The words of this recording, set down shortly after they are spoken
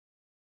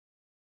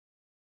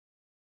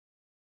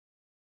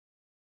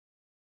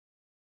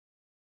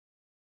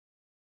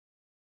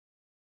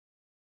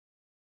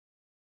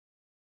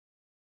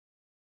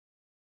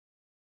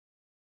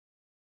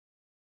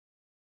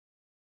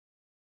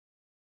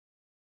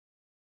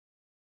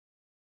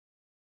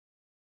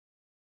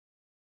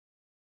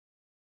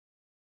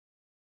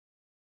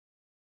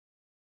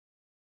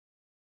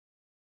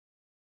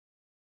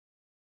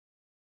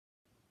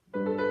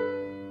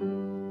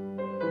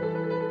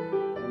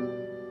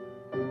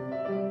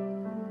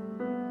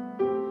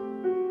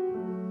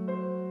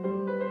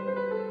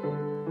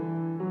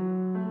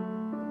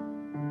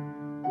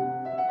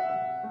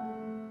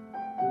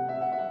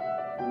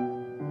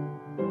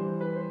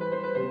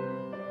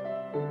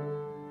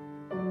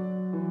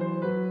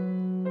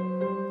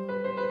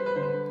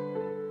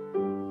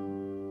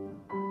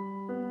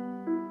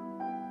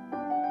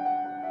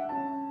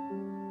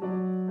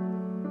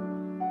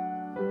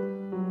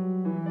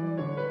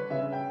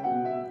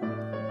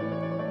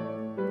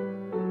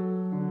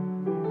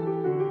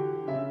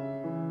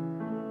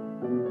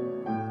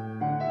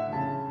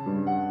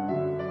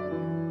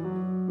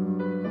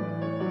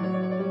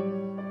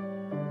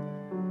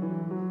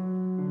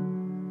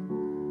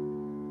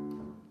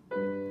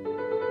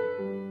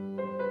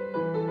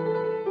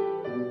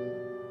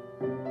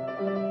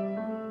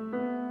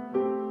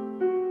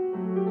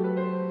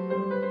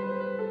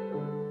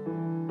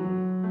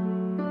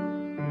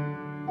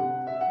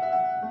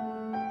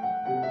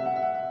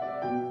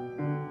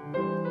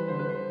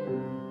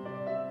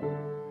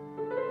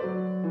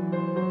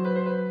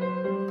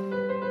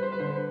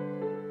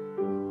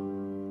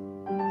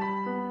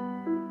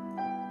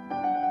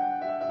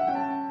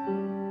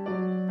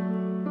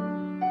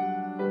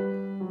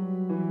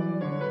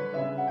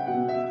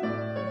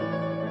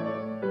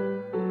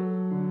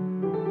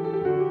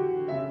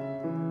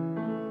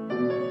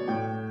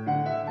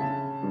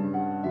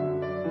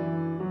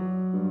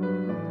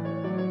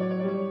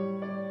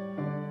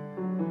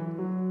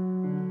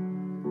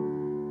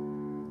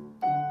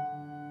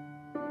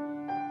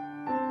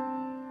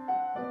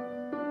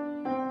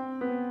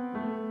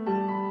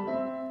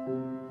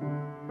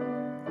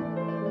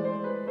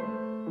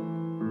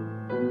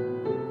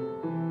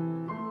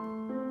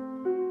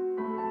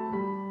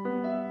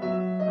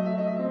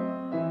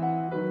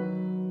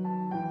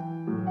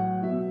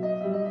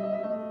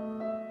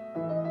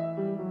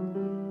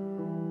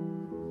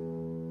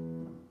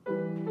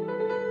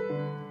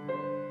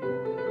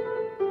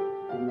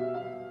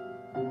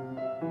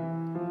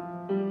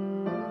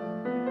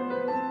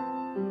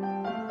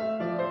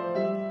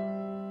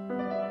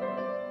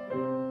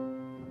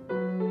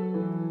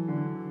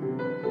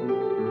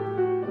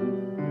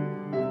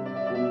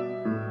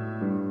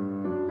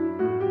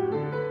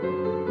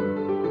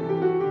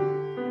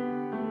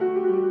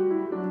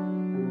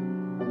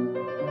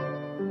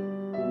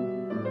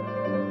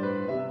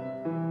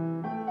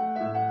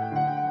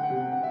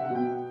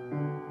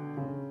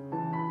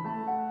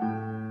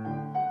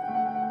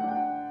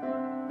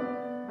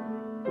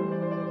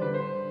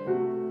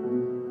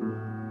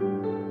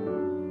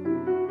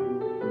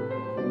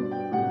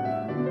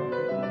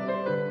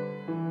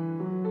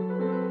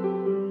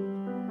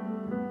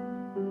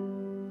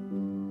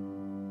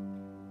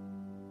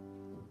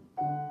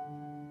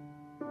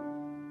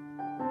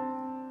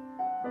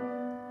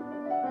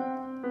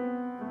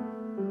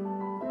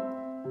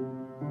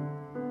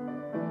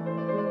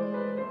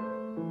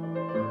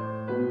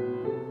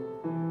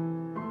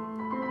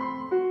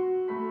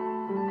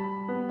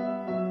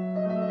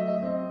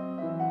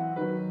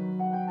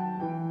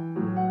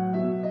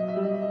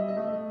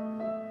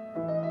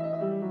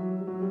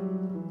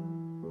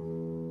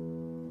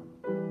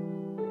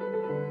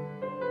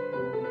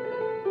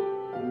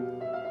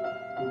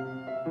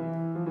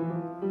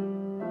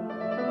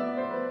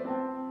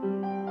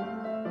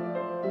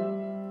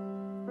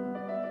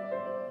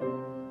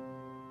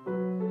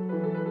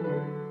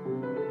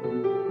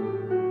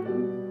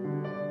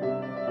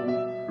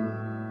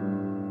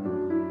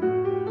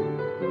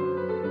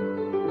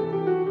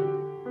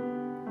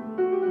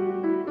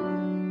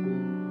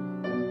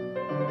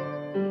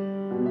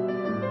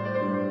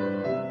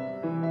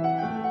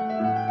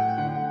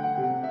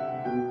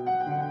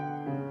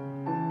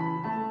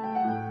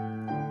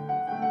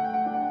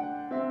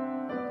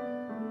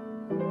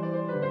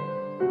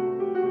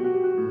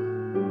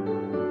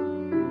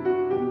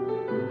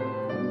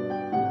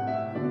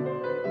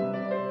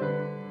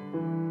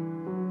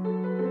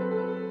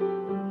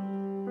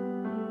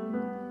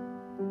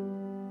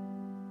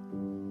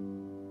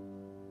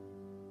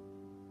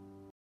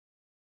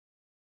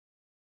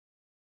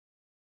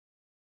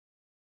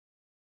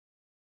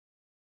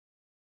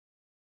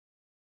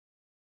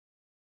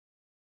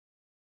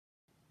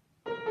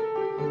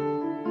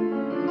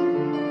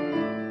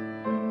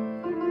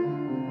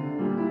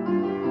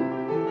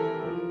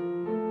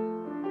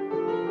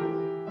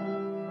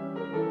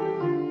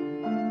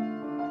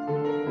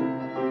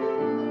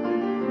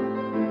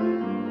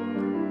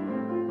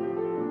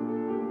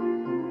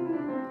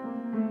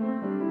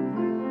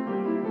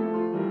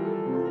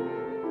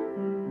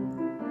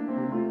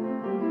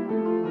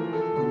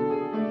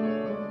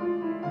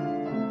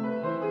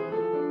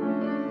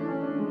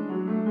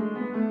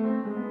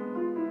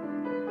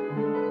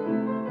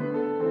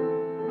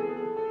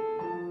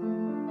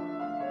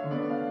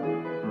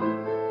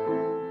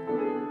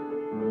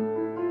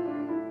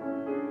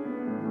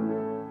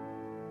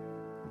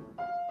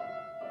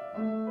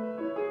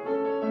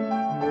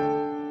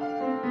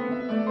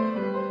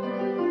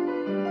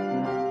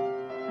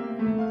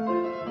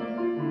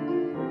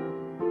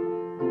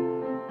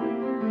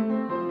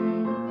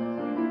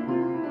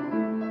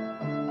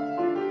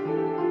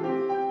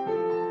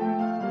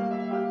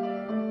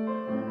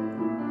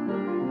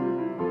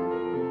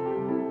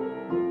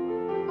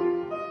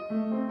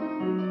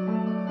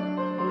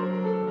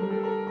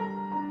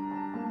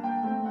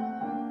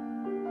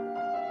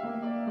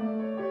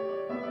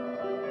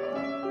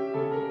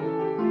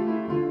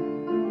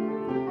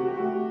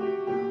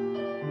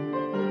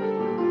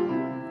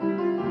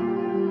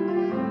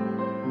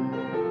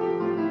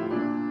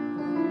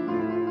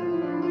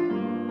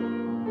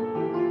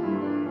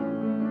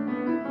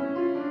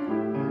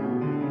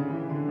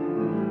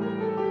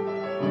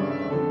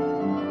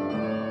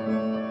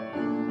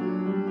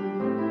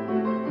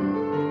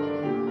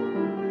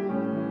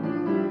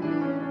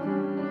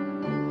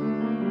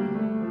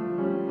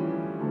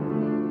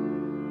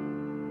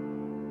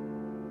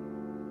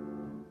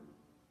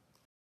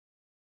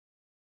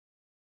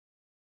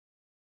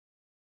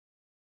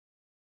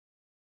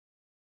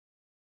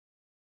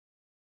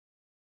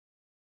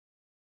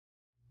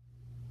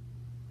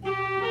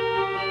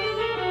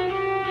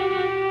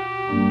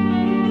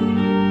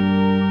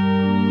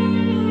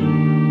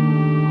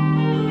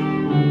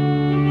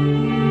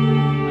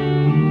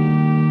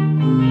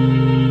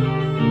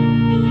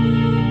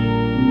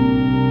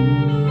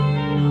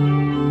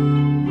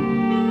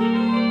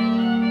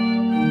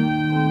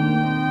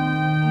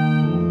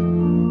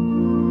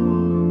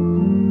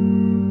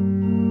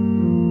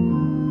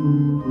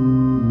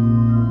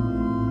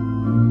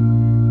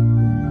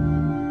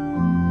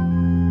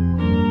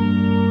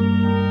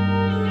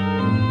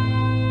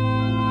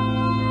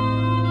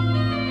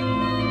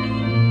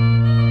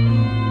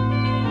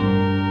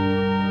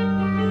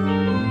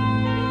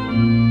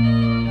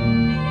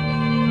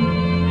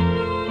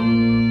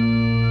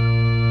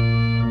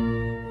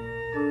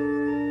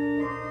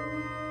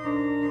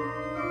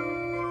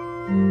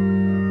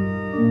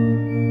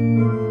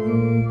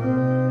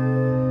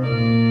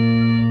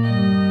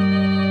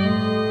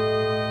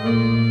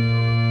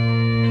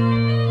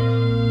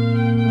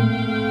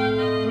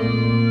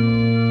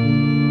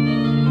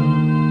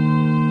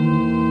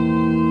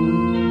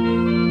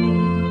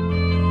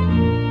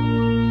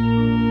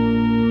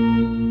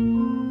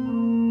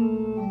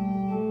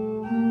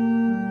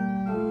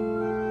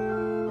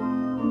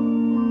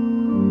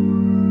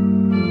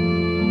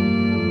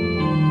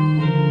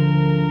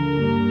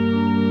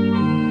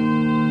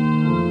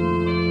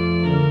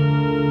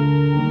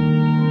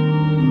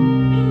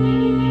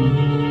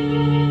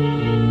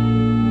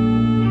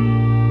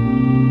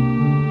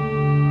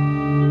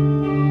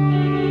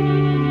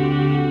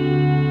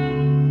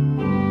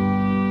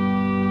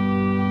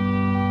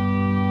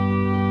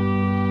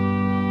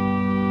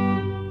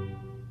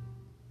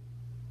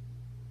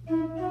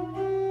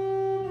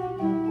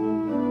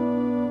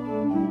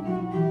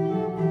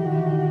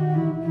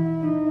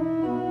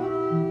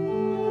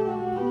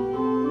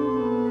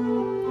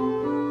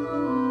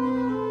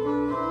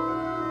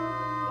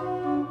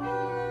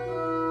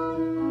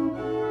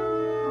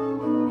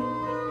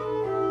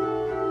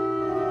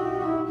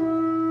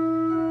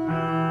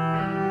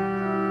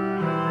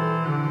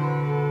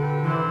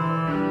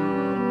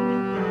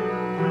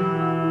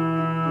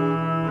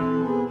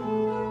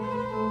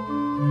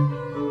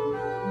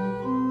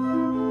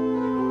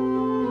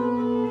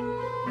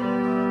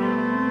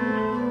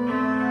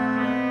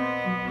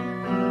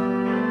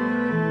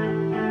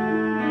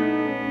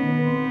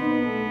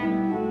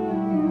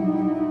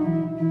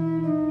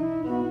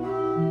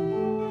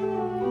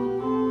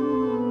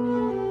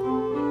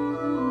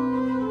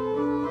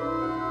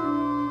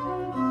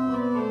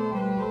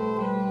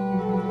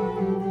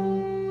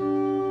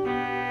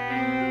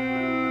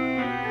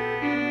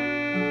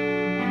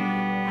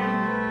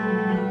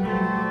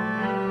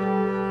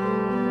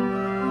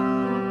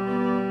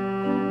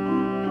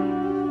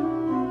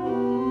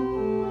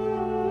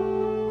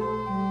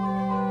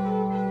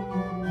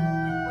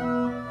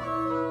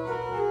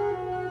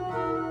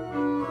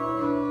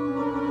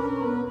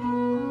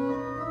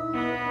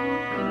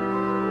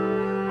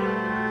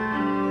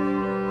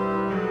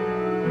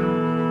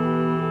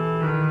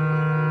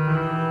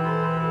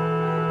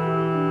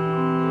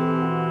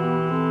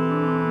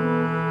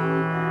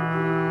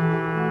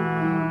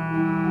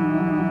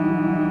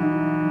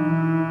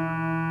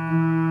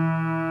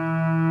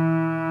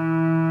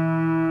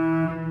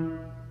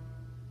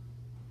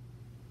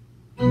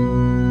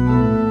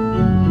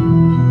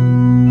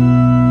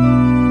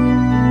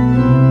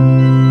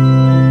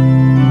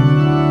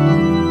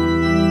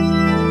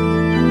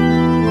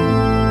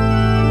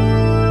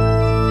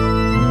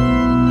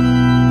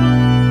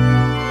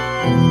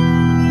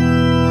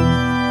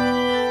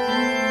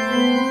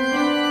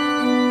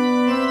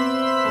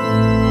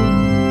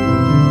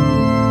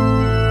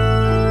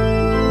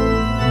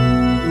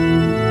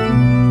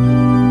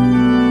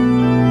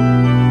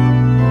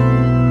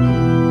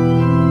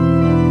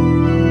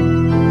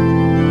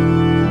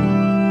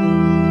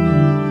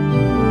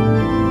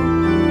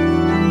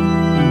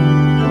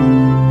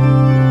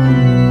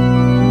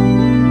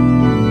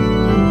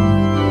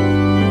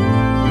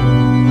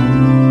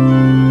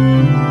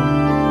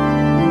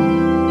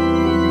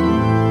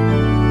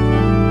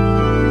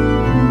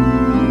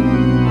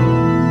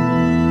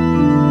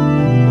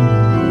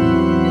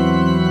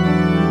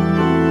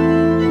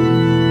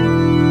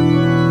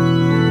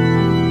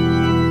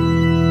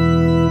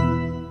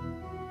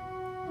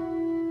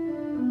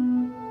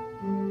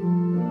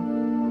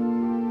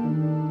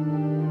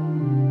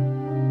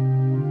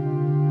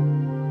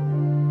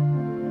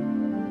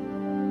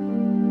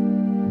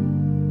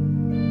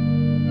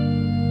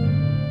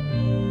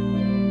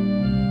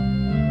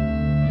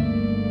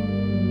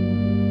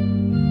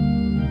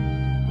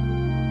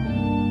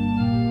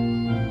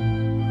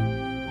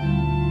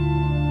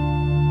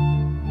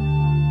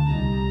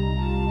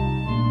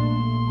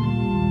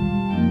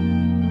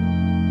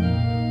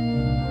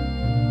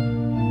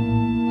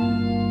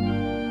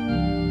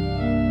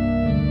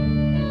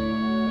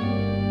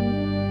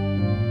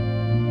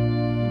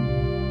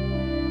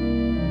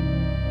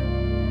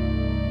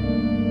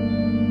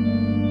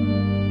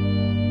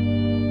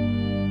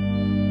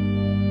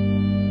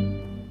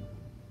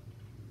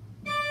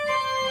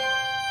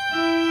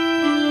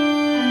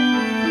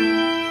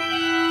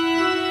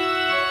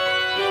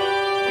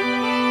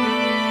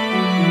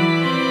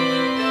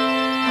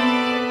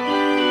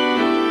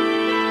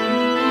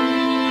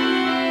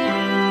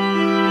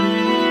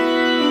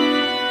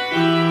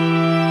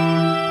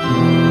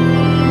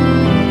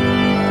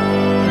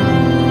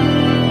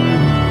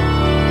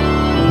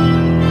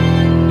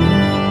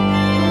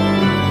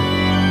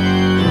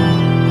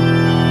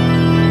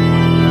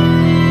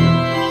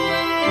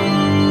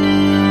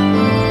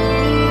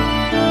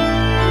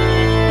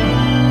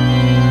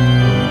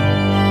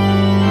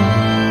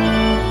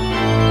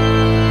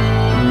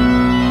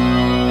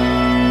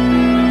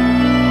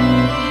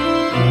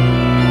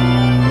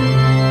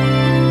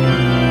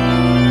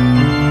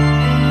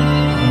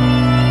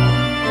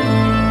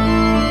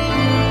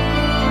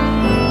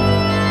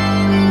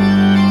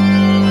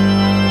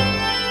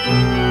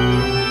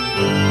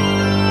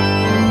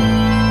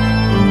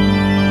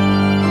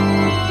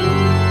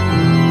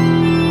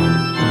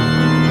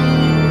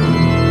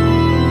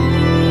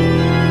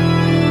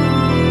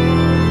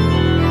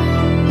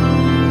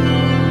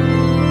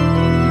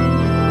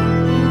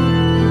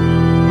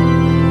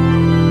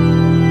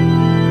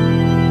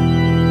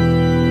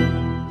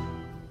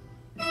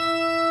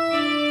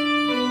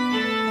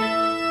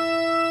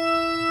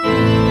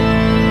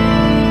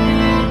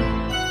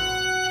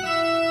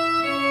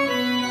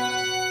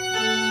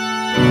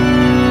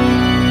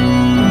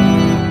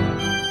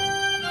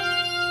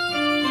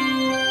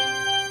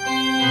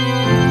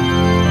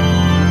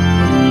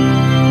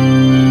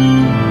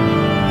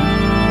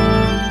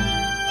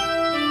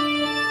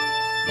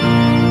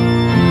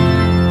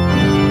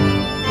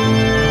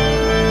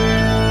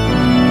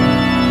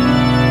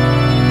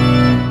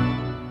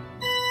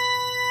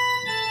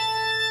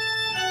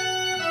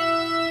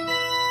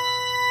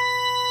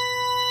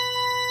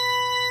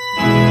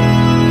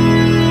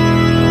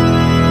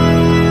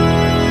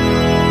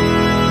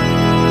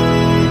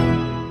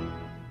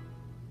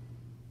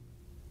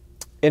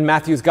In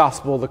Matthew's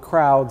gospel, the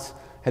crowds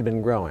had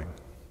been growing.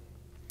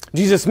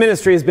 Jesus'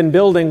 ministry has been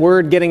building,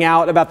 word getting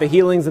out about the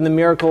healings and the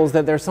miracles,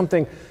 that there's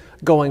something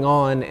going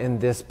on in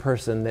this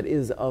person that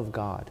is of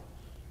God.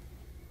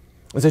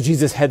 And so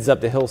Jesus heads up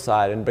the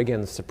hillside and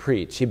begins to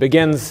preach. He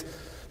begins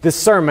this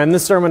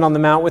Sermon on the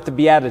Mount, with the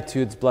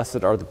Beatitudes.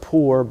 Blessed are the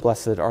poor,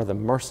 blessed are the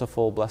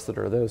merciful, blessed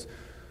are those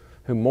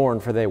who mourn,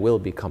 for they will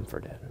be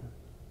comforted.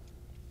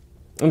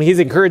 And he's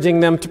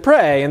encouraging them to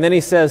pray, and then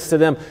he says to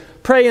them,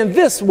 pray in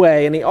this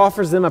way, and he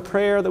offers them a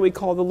prayer that we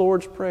call the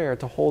Lord's Prayer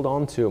to hold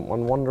on to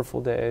on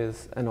wonderful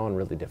days and on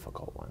really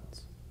difficult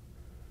ones.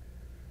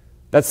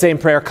 That same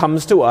prayer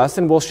comes to us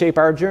and will shape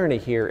our journey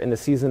here in the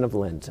season of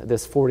Lent,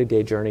 this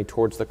 40-day journey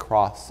towards the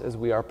cross as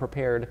we are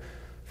prepared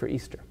for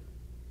Easter.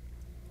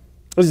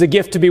 It is a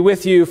gift to be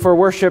with you for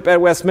worship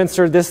at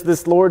Westminster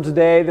this Lord's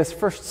Day, this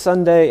first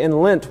Sunday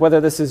in Lent, whether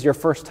this is your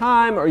first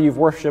time or you've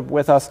worshiped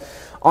with us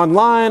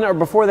online or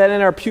before that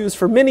in our pews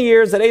for many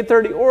years at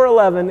 8:30 or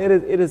 11.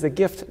 It is a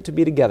gift to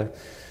be together.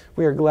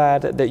 We are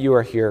glad that you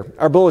are here.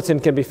 Our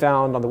bulletin can be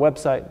found on the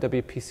website,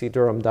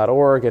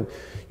 WPCDurham.org, and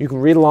you can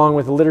read along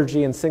with the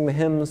liturgy and sing the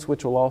hymns,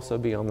 which will also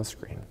be on the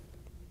screen.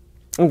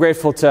 I'm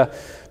grateful to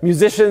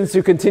musicians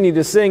who continue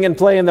to sing and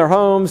play in their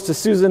homes, to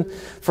Susan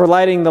for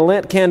lighting the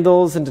Lent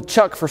candles, and to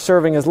Chuck for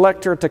serving as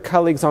lector, to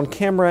colleagues on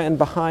camera and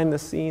behind the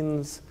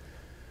scenes.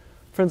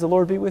 Friends, the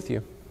Lord be with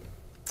you,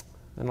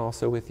 and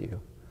also with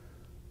you.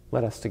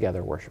 Let us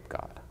together worship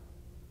God.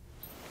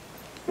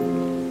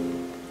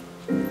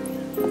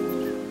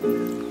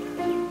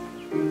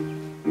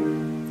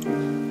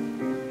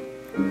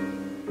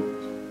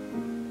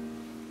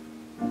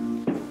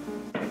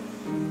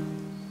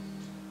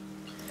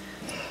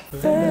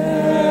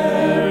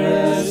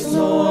 Fairest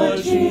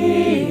Lord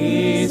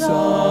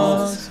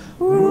Jesus,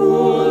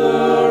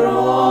 ruler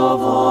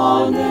of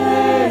all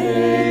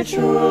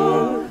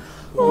nature,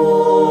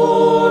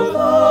 O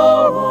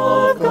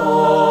thou of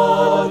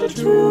God,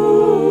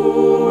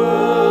 to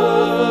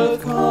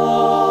earth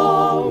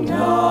come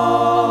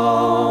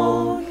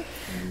down.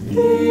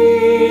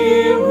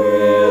 Thee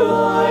will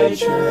I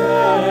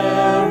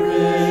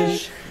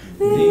cherish,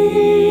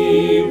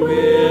 thee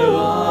will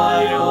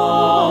I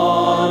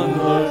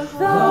honor,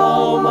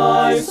 thou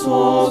my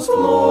soul's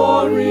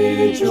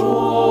glory,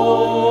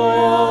 joy,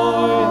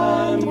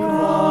 and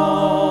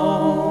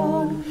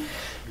crown.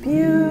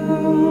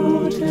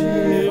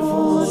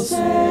 Beautiful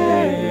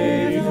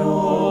Savior,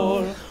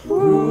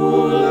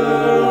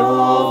 ruler of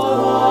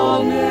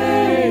all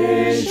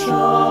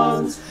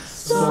nations,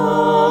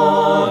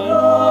 Son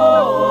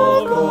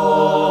of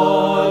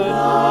God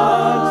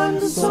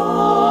and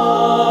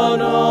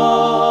Son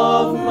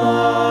of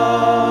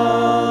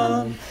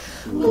Man,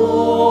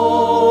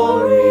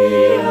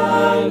 glory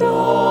and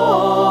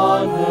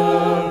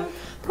honor,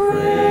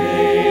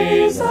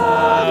 praise,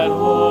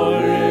 adoration,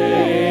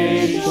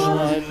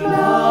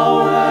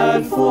 now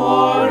and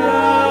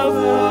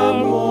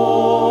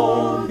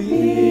forevermore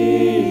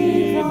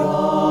be thine.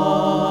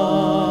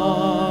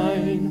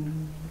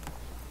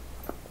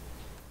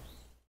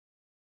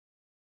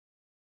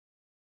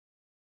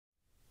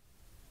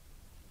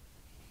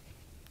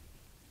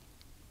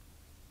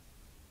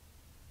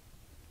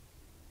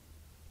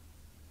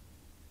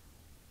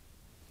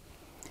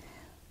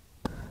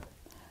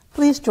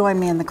 Please join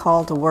me in the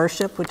call to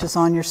worship, which is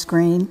on your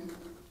screen.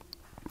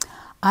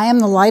 I am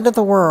the light of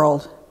the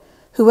world.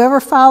 Whoever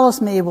follows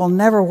me will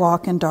never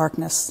walk in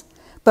darkness,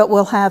 but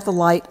will have the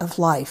light of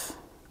life.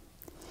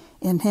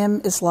 In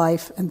him is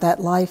life, and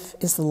that life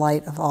is the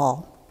light of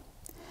all.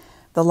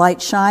 The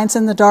light shines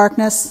in the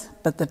darkness,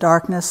 but the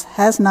darkness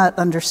has not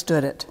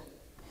understood it.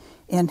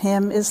 In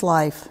him is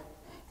life,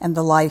 and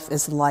the life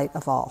is the light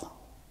of all.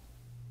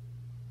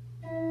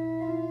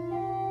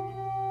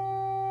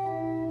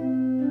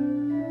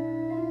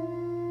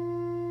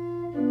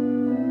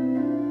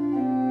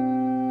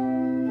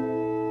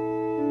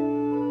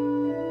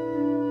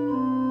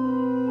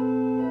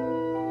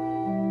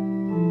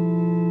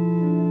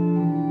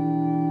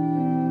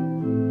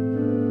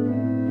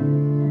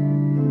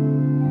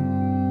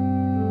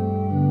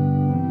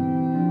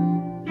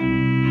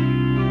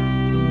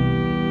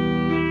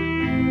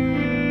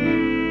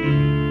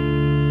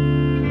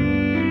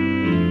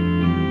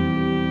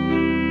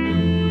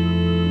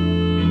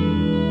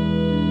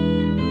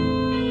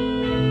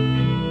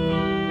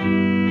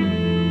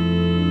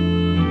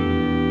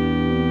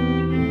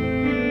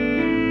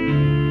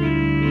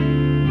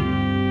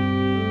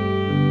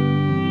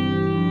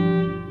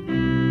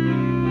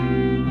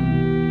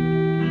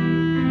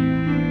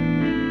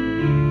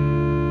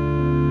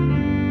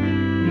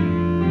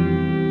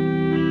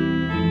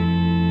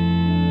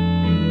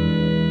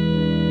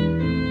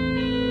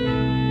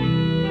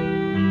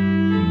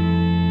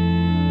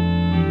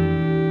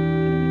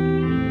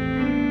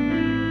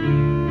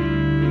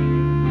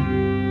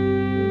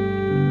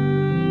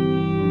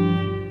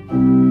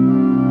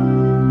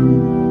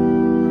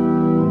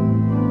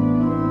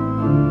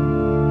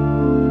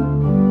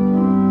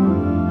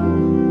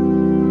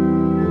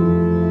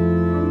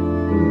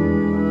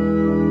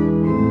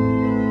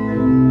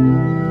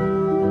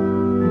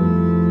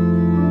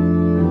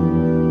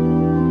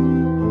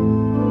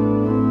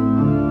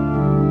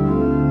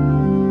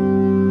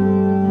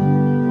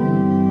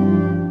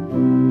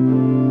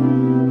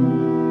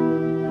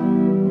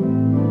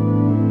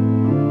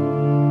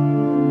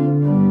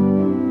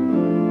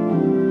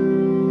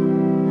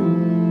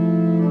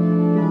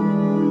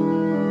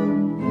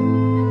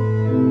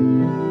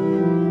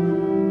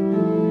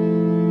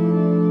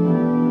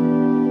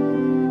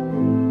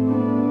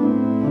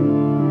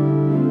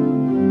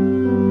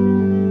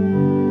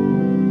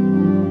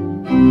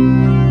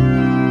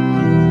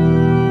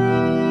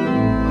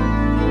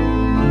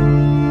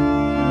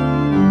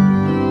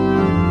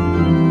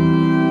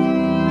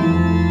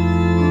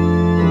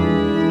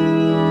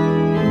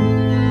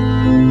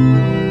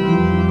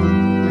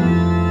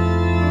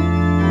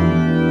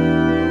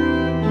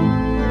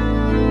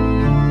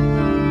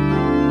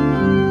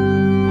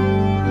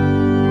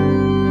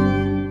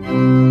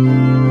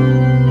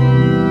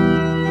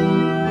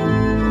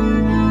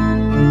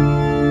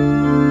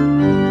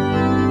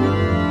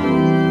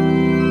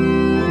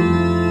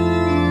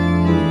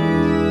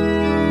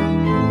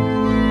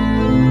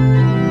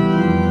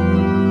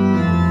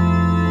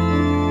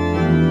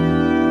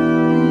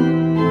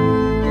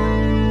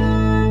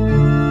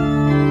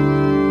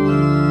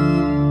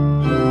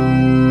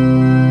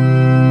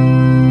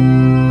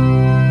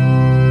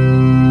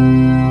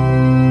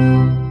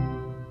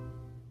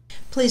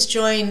 Please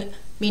join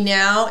me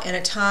now in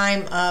a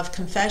time of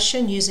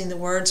confession using the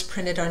words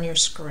printed on your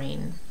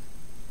screen.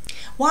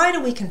 Why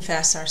do we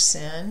confess our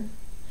sin?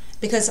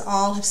 Because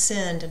all have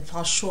sinned and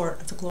fall short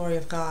of the glory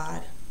of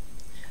God.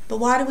 But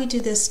why do we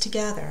do this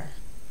together?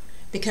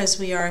 Because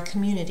we are a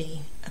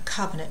community, a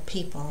covenant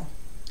people.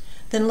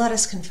 Then let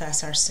us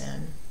confess our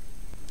sin.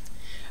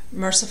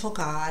 Merciful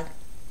God,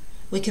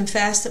 we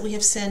confess that we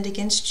have sinned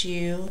against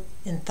you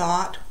in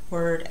thought,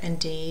 word, and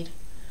deed,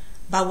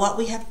 by what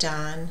we have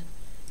done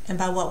and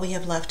by what we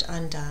have left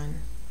undone.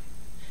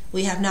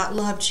 We have not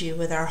loved you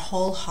with our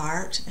whole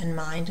heart and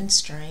mind and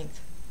strength.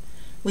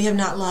 We have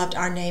not loved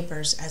our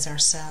neighbors as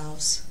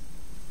ourselves.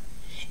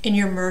 In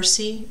your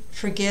mercy,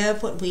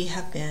 forgive what we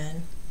have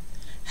been.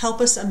 Help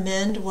us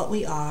amend what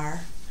we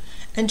are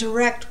and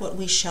direct what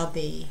we shall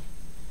be,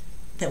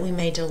 that we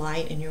may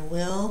delight in your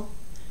will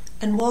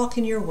and walk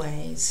in your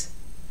ways,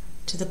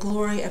 to the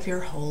glory of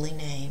your holy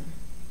name.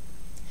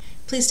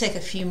 Please take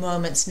a few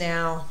moments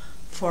now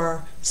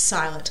for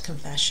silent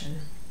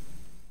confession.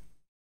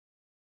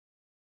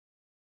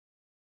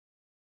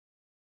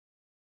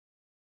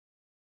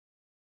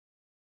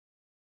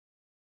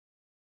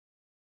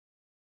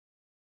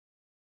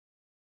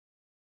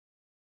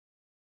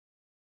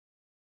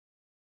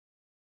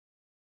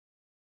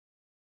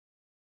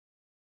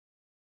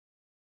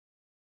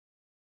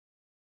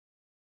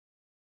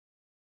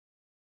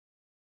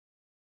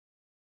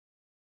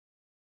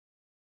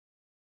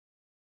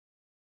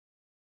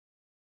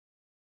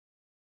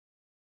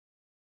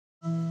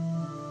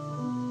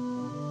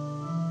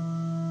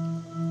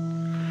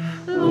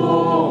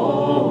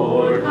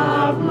 Lord,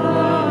 have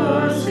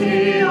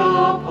mercy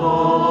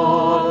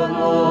upon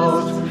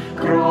us.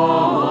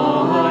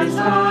 Christ,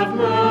 have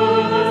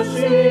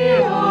mercy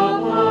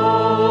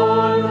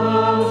upon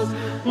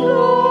us.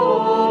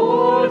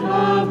 Lord,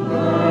 have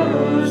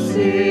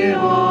mercy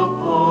upon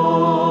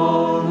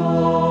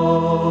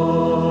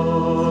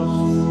us.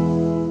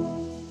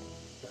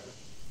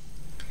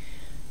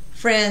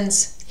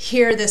 Friends,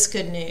 hear this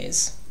good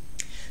news.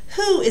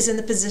 Who is in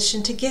the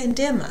position to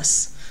condemn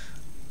us?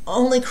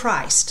 Only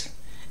Christ.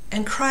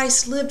 And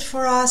Christ lived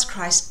for us.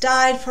 Christ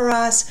died for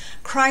us.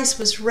 Christ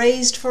was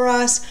raised for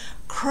us.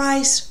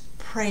 Christ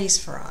prays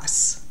for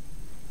us.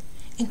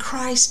 In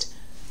Christ,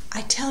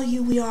 I tell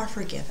you, we are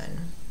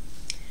forgiven.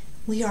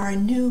 We are a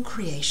new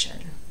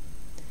creation.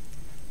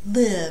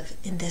 Live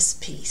in this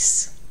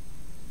peace.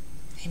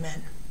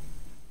 Amen.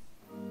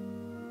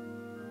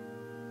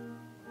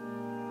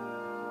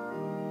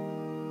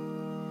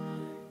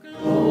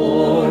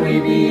 Glory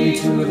be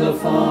to the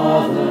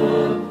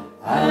Father,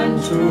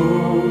 and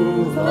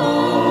to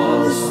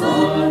the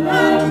Son,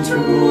 and to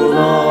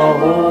the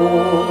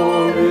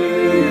Holy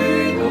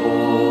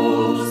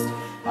Ghost,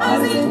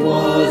 as it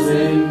was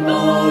in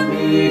the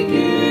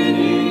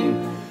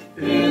beginning,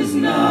 is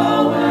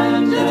now,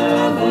 and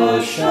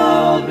ever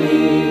shall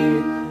be,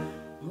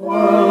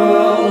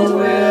 world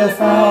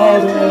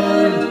without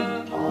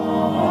end.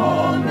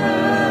 Amen.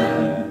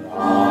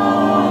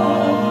 Amen.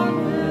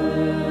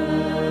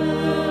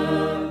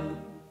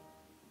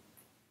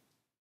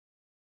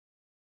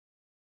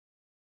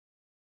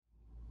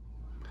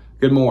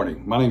 Good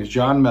morning. My name is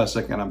John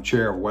Messick, and I'm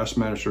chair of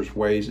Westminster's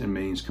Ways and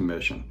Means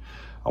Commission.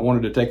 I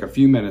wanted to take a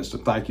few minutes to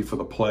thank you for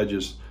the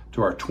pledges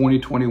to our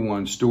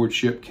 2021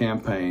 stewardship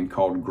campaign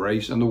called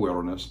Grace in the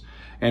Wilderness,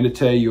 and to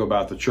tell you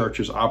about the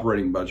church's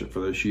operating budget for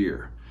this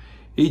year.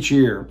 Each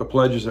year, the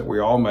pledges that we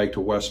all make to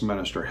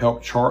Westminster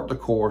help chart the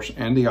course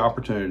and the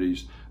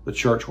opportunities the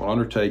church will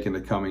undertake in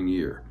the coming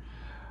year.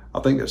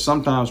 I think that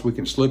sometimes we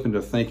can slip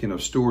into thinking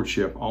of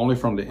stewardship only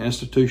from the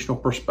institutional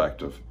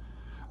perspective,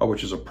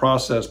 which is a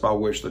process by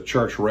which the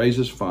church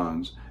raises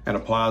funds and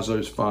applies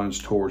those funds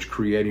towards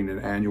creating an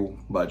annual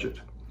budget.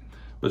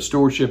 But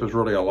stewardship is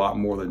really a lot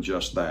more than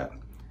just that.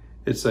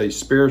 It's a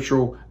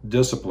spiritual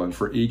discipline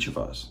for each of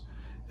us.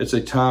 It's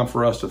a time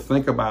for us to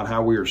think about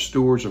how we are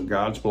stewards of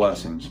God's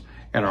blessings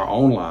in our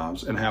own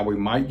lives and how we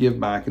might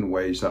give back in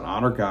ways that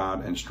honor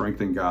God and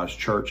strengthen God's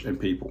church and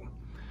people.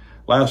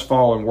 Last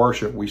fall in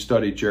worship, we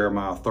studied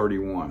Jeremiah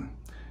 31,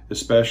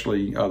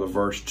 especially the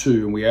verse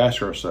 2, and we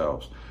asked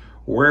ourselves,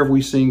 where have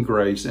we seen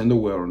grace in the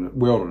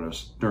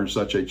wilderness during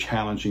such a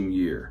challenging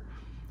year?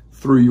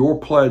 Through your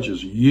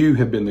pledges, you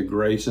have been the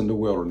grace in the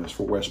wilderness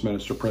for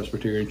Westminster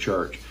Presbyterian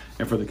Church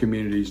and for the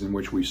communities in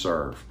which we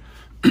serve.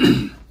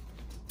 The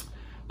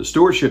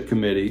Stewardship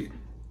Committee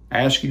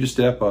asked you to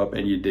step up,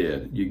 and you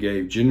did. You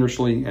gave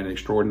generously and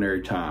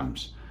extraordinary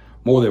times.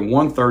 More than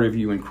 1/3 of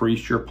you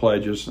increased your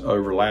pledges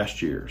over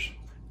last year's.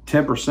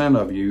 10%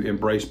 of you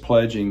embraced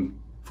pledging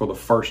for the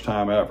first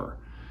time ever.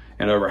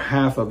 And over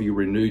half of you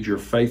renewed your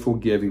faithful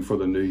giving for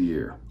the new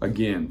year.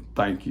 Again,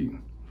 thank you.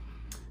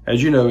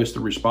 As you know, it's the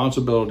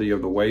responsibility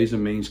of the Ways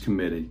and Means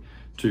Committee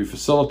to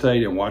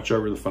facilitate and watch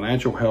over the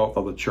financial health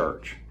of the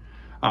church.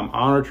 I'm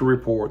honored to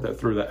report that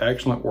through the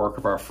excellent work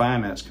of our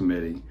Finance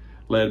Committee,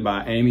 led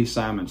by Amy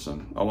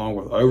Simonson, along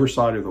with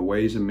oversight of the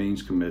Ways and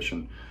Means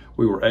Commission,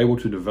 we were able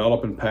to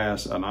develop and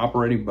pass an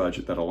operating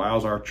budget that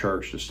allows our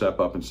church to step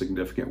up in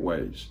significant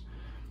ways.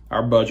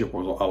 Our budget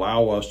will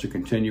allow us to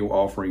continue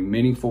offering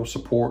meaningful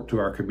support to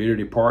our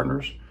community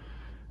partners.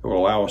 It will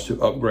allow us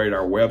to upgrade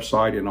our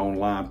website and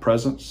online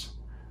presence.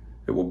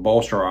 It will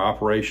bolster our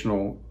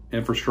operational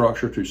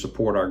infrastructure to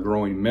support our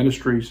growing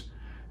ministries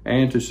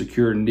and to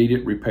secure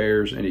needed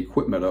repairs and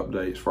equipment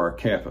updates for our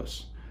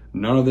campus.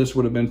 None of this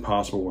would have been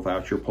possible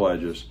without your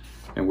pledges,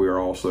 and we are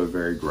also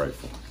very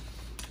grateful.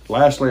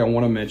 Lastly, I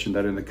want to mention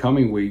that in the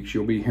coming weeks,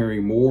 you'll be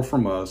hearing more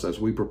from us as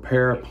we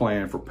prepare a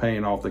plan for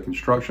paying off the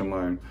construction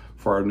loan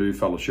for our new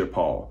fellowship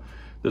hall.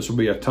 This will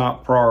be a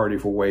top priority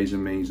for Ways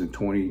and Means in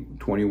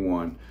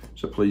 2021,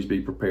 so please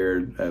be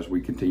prepared as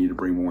we continue to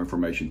bring more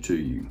information to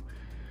you.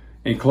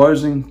 In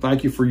closing,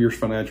 thank you for your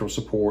financial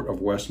support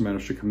of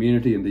Westminster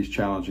community in these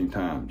challenging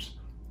times.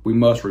 We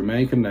must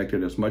remain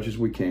connected as much as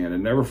we can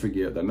and never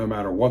forget that no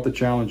matter what the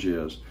challenge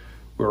is,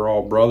 we're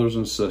all brothers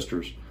and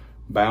sisters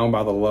bound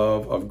by the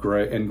love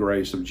and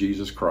grace of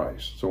Jesus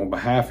Christ. So on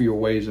behalf of your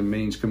Ways and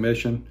Means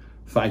Commission,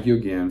 thank you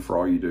again for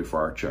all you do for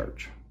our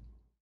church.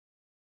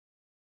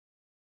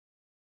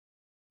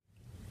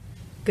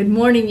 Good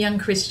morning, young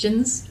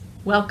Christians.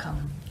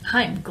 Welcome.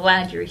 I'm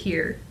glad you're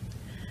here.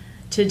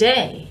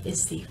 Today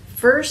is the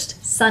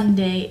first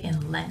Sunday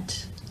in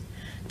Lent,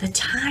 the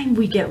time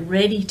we get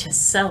ready to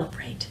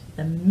celebrate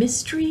the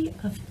mystery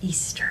of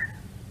Easter.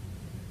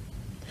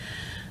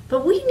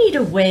 But we need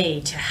a way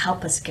to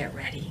help us get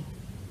ready.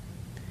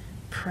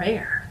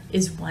 Prayer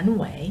is one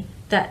way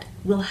that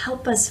will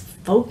help us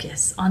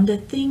focus on the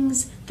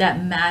things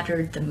that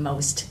mattered the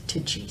most to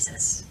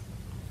Jesus.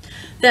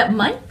 That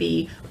might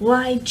be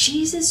why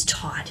Jesus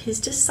taught his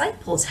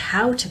disciples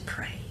how to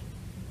pray.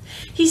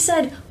 He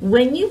said,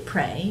 when you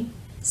pray,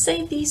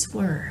 say these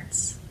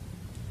words,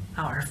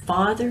 Our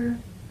Father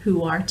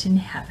who art in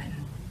heaven.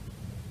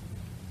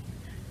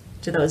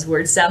 Do those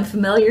words sound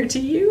familiar to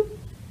you?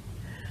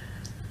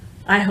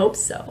 I hope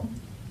so.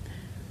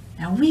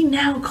 Now we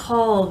now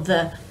call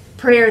the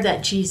prayer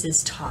that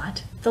Jesus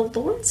taught the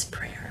Lord's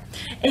Prayer.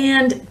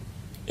 And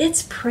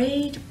it's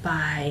prayed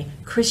by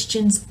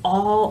Christians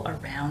all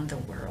around the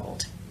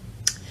world.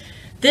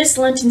 This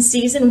Lenten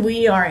season,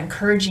 we are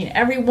encouraging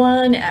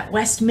everyone at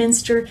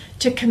Westminster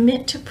to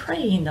commit to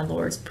praying the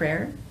Lord's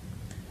Prayer.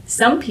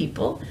 Some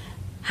people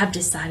have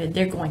decided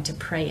they're going to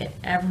pray it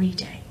every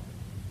day.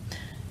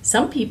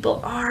 Some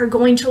people are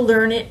going to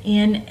learn it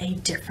in a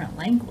different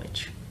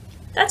language.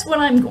 That's what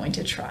I'm going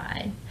to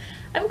try.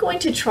 I'm going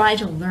to try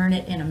to learn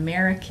it in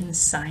American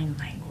Sign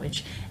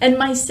Language, and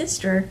my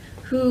sister,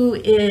 who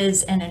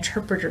is an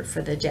interpreter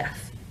for the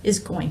deaf, is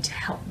going to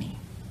help me.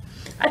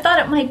 I thought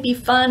it might be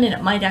fun, and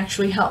it might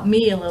actually help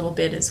me a little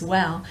bit as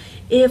well,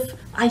 if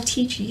I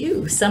teach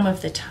you some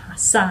of the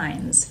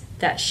signs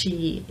that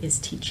she is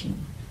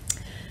teaching.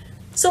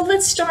 So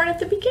let's start at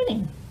the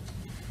beginning.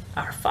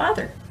 Our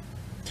Father.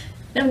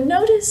 Now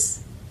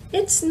notice,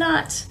 it's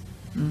not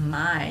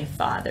my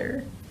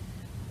Father.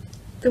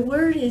 The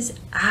word is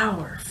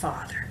our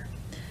Father.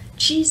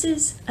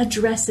 Jesus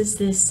addresses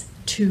this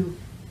to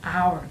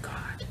our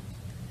God,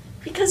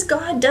 because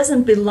God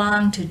doesn't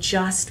belong to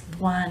just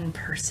one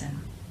person.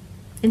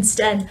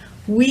 Instead,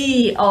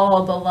 we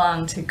all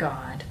belong to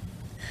God.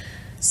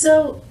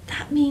 So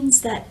that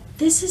means that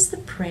this is the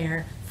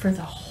prayer for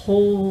the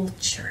whole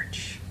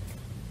church.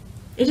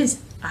 It is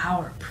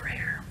our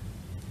prayer.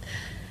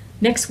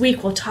 Next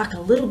week, we'll talk a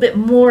little bit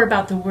more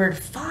about the word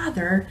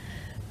Father,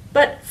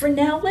 but for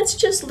now, let's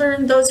just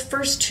learn those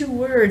first two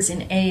words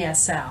in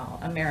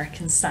ASL,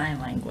 American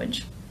Sign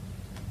Language.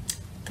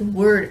 The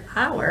word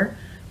our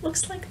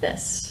looks like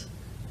this.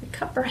 We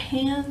cup our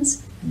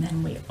hands and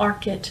then we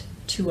arc it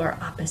to our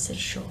opposite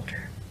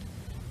shoulder.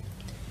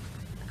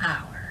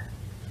 Our.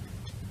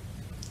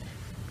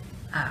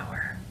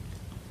 Our.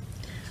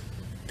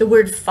 The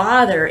word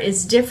Father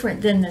is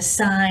different than the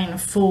sign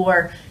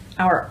for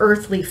our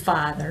earthly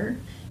father.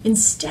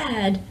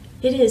 Instead,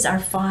 it is our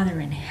Father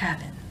in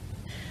heaven.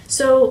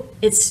 So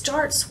it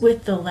starts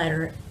with the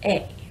letter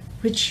A,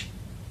 which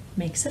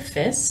makes a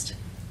fist.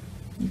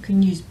 You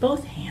can use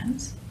both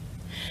hands,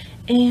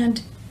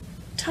 and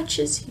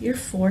touches your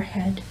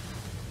forehead,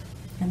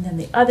 and then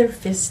the other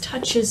fist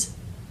touches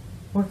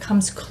or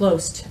comes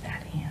close to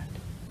that hand,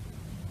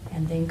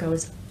 and then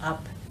goes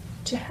up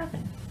to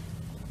heaven.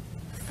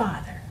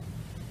 Father,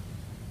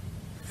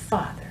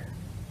 Father,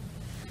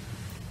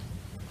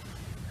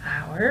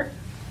 our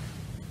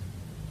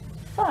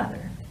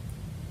Father.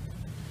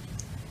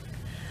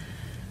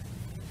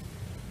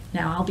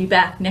 Now I'll be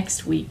back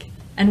next week,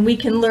 and we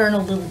can learn a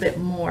little bit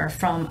more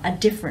from a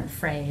different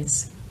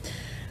phrase.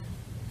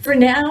 For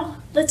now,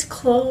 let's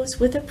close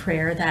with a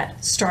prayer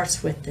that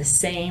starts with the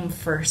same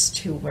first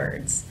two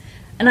words.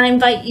 And I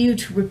invite you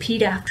to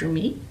repeat after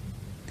me.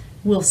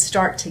 We'll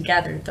start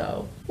together,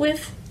 though,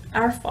 with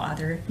our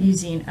Father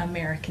using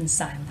American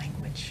Sign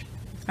Language.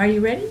 Are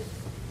you ready?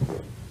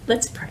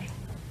 Let's pray.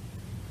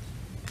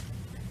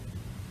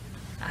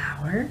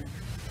 Our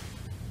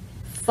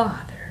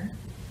Father,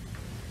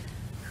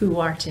 who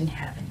art in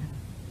heaven.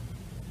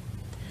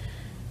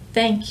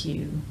 Thank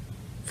you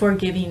for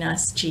giving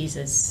us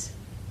Jesus.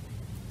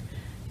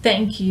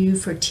 Thank you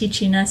for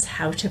teaching us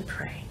how to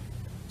pray.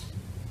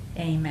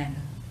 Amen.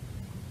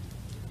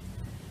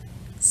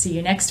 See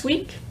you next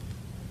week.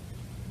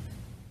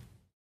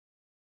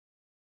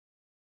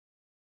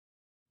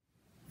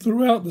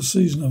 Throughout the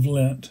season of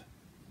Lent,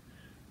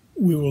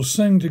 we will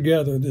sing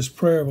together this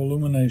prayer of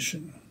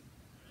illumination.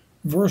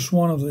 Verse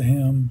 1 of the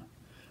hymn,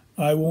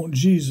 I want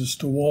Jesus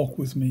to walk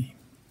with me.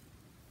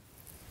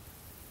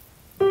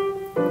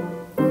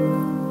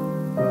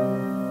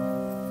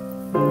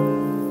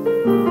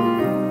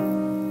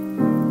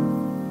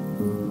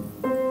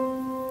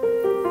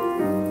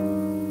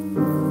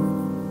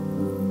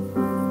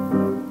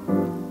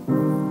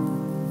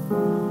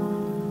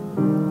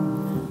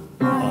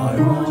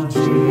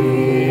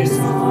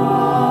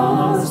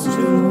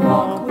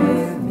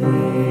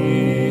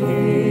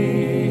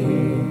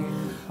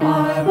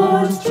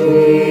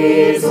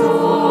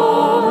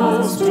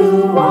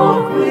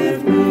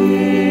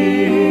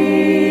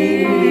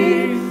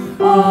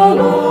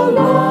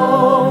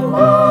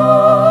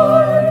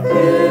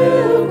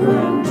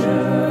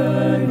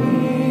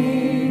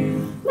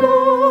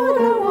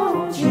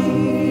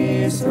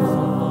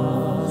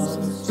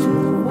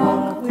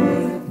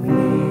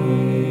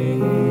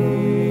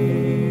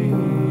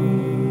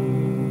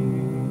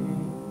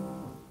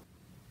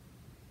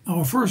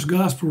 Our first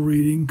gospel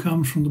reading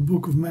comes from the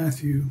book of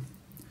Matthew,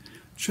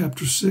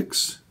 chapter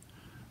 6,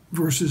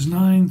 verses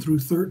 9 through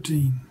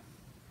 13.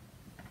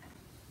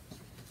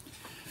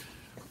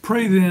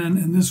 Pray then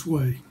in this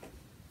way,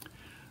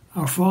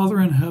 Our Father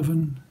in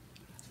heaven,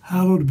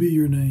 hallowed be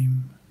your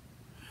name.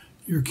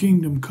 Your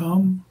kingdom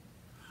come,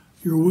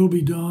 your will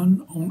be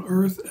done on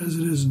earth as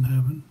it is in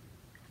heaven.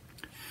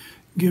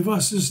 Give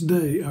us this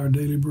day our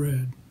daily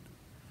bread,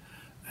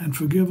 and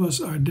forgive us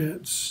our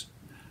debts,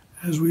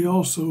 as we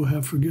also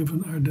have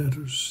forgiven our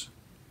debtors.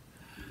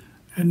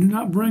 And do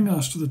not bring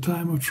us to the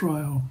time of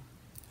trial,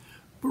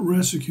 but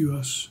rescue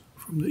us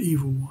from the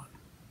evil one.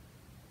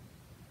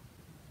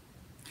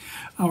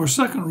 Our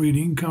second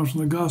reading comes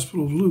from the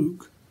Gospel of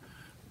Luke,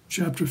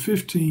 chapter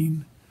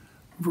 15,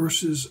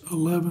 verses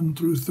 11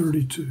 through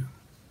 32.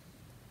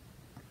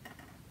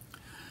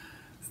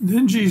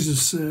 Then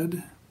Jesus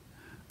said,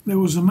 There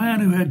was a man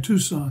who had 2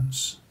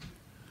 sons.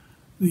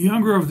 The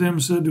younger of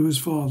them said to his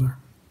father,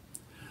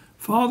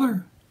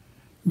 Father,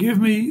 give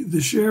me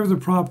the share of the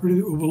property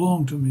that will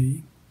belong to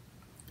me.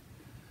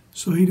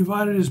 So he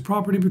divided his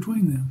property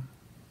between them.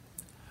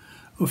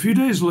 A few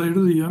days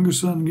later, the younger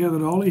son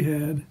gathered all he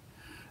had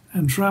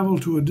and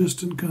traveled to a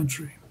distant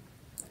country.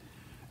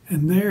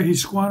 And there he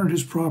squandered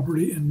his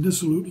property in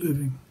dissolute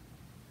living.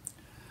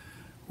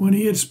 When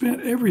he had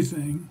spent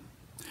everything,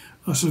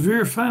 a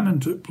severe famine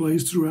took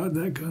place throughout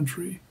that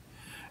country,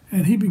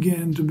 and he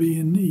began to be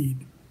in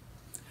need.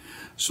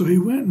 So he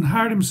went and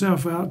hired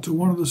himself out to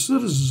one of the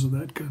citizens of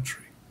that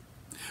country,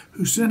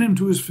 who sent him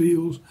to his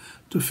fields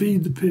to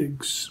feed the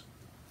pigs.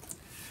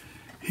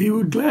 He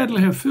would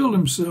gladly have filled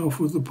himself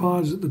with the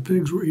pods that the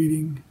pigs were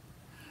eating,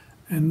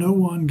 and no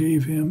one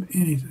gave him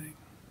anything.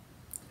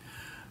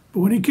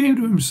 But when he came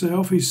to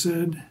himself, he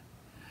said,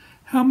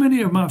 How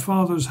many of my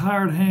father's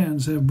hired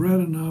hands have bread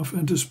enough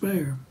and to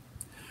spare?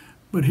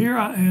 But here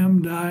I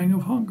am dying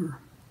of hunger.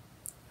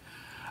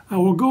 I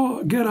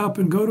will get up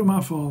and go to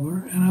my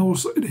father, and I will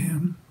say to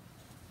him,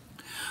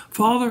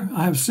 Father,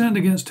 I have sinned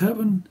against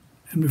heaven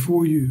and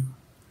before you.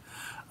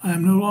 I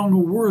am no longer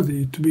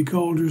worthy to be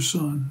called your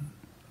son.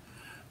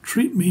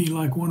 Treat me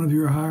like one of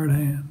your hired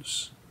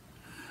hands.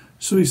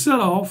 So he set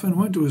off and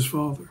went to his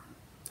father.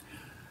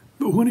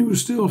 But when he was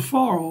still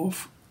far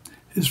off,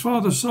 his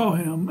father saw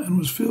him and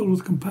was filled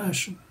with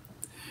compassion.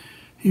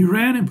 He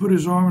ran and put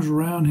his arms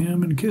around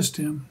him and kissed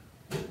him.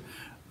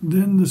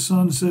 Then the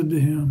son said to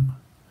him,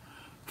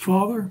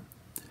 Father,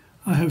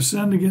 I have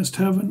sinned against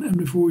heaven and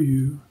before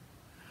you.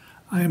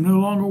 I am no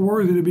longer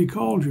worthy to be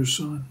called your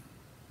son.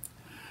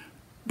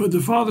 But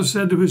the father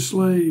said to his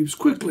slaves,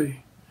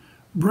 Quickly,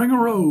 bring a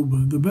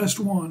robe, the best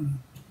one,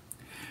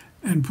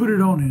 and put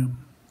it on him.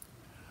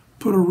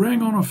 Put a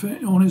ring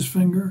on his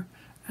finger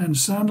and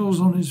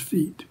sandals on his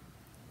feet.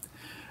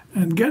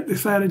 And get the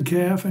fatted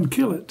calf and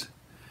kill it,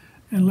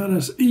 and let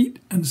us eat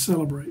and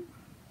celebrate.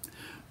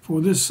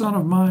 For this son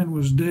of mine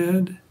was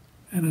dead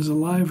and is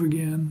alive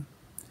again.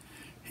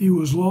 He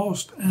was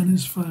lost and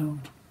is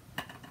found.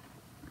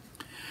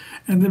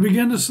 And they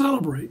began to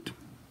celebrate.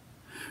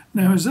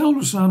 Now his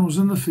elder son was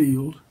in the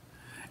field,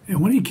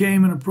 and when he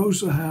came and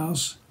approached the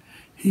house,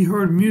 he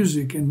heard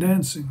music and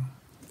dancing.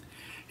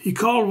 He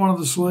called one of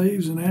the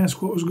slaves and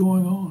asked what was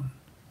going on.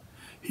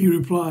 He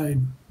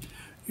replied,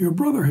 Your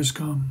brother has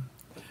come,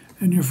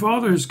 and your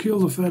father has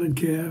killed the fatted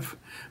calf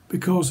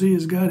because he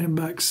has got him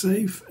back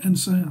safe and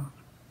sound.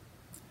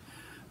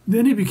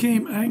 Then he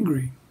became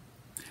angry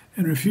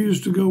and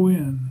refused to go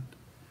in.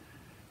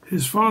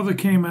 His father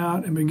came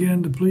out and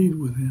began to plead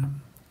with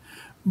him.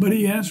 But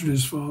he answered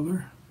his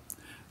father,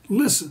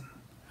 Listen,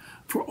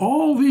 for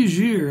all these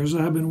years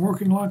I have been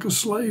working like a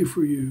slave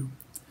for you,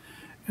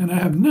 and I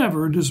have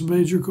never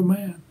disobeyed your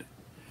command.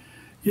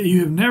 Yet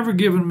you have never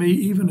given me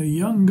even a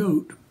young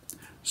goat,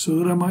 so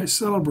that I might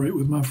celebrate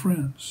with my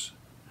friends.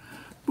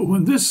 But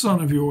when this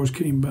son of yours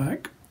came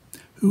back,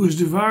 who has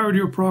devoured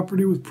your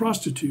property with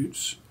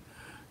prostitutes.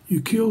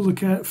 You killed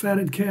the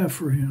fatted calf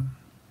for him."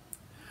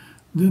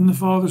 Then the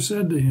father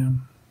said to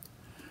him,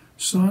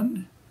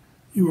 "Son,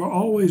 you are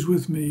always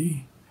with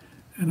me,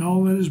 and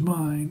all that is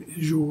mine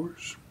is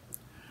yours."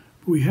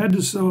 But we had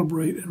to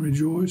celebrate and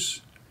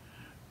rejoice,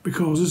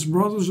 because this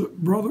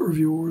brother of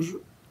yours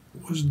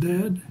was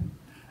dead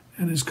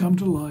and has come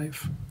to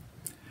life.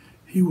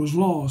 He was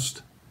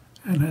lost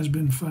and has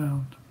been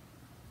found.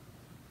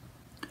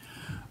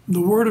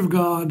 The word of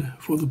God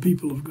for the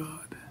people of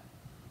God.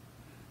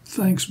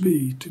 Thanks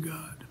be to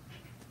God.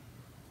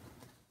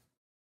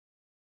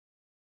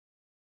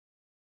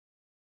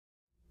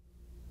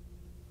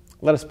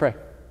 Let us pray.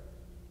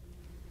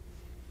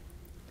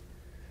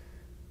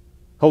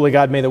 Holy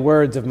God, may the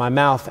words of my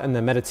mouth and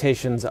the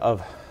meditations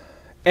of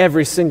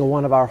every single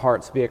one of our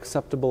hearts be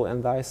acceptable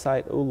in thy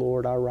sight, O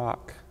Lord, our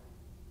rock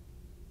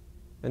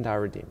and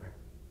our Redeemer.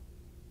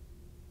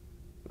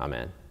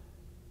 Amen.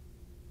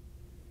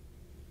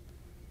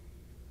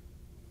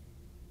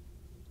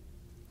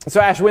 So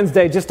Ash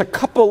Wednesday, just a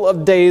couple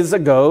of days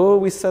ago,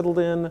 we settled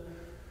in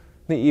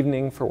the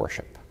evening for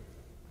worship.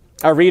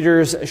 Our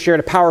readers shared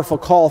a powerful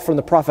call from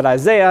the prophet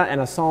Isaiah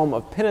and a psalm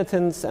of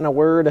penitence and a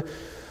word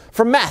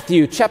from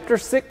Matthew chapter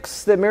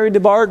 6 that Mary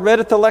DeBard read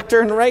at the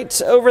lectern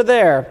right over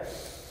there.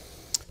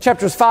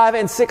 Chapters 5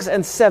 and 6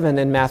 and 7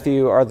 in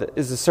Matthew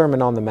is the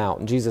Sermon on the Mount.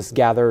 And Jesus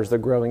gathers the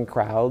growing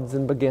crowds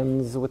and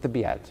begins with the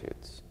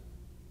Beatitudes.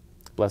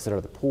 Blessed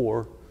are the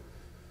poor.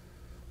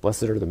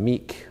 Blessed are the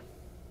meek.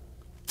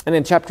 And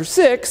in chapter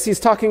 6, he's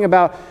talking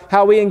about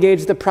how we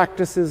engage the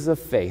practices of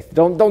faith.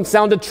 Don't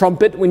sound a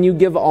trumpet when you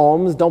give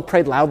alms. Don't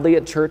pray loudly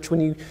at church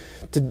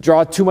to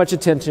draw too much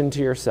attention to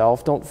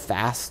yourself. Don't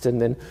fast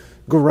and then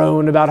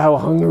groan about how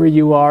hungry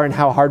you are and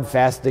how hard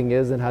fasting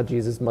is and how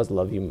Jesus must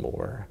love you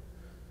more.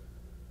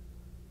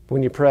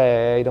 When you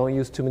pray, don't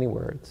use too many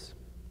words.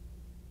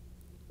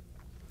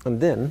 And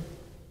then,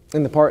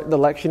 in the part the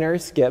lectionary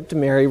skipped,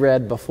 Mary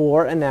read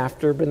before and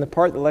after, but in the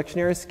part the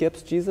lectionary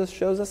skips, Jesus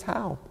shows us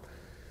how.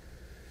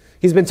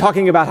 He's been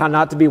talking about how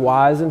not to be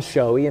wise and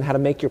showy and how to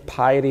make your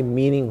piety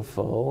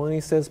meaningful. And he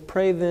says,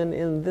 pray then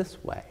in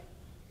this way.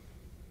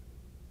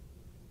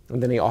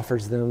 And then he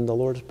offers them the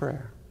Lord's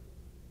Prayer.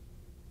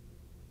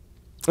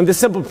 And this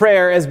simple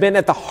prayer has been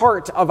at the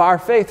heart of our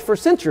faith for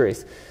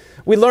centuries.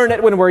 We learn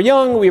it when we're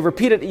young. We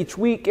repeat it each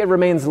week. It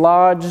remains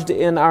lodged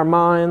in our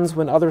minds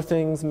when other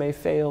things may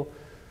fail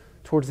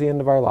towards the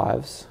end of our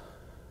lives.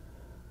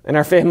 And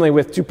our family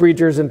with 2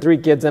 preachers and 3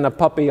 kids and a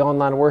puppy,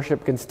 online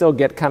worship can still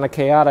get kind of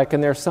chaotic.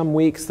 And there are some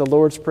weeks the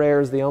Lord's Prayer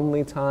is the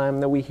only time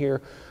that we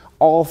hear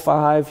all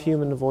 5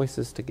 human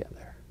voices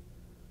together.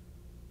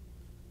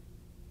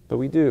 But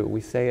we do.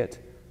 We say it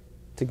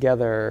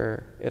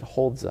together. It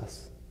holds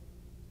us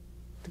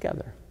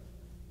together.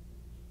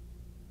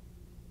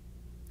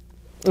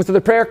 And so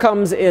the prayer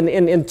comes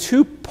in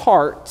 2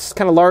 parts,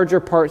 kind of larger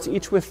parts,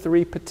 each with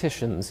 3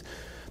 petitions.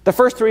 The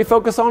first 3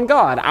 focus on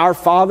God. Our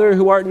Father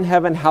who art in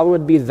heaven,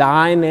 hallowed be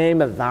thy name,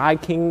 thy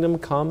kingdom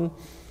come.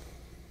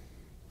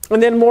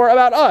 And then more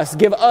about us.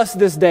 Give us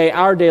this day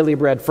our daily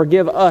bread.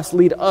 Forgive us,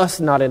 lead us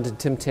not into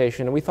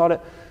temptation. And we thought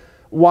it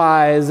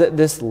wise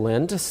this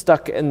Lent,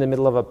 stuck in the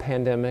middle of a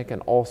pandemic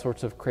and all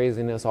sorts of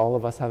craziness, all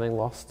of us having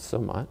lost so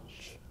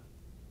much,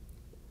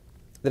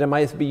 that it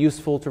might be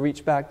useful to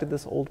reach back to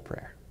this old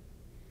prayer.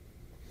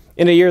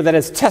 In a year that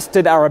has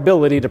tested our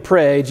ability to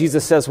pray,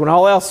 Jesus says, when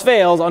all else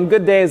fails, on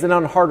good days and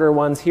on harder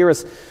ones, here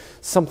is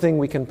something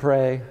we can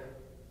pray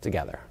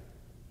together.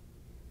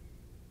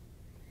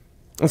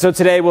 And so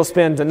today we'll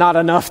spend not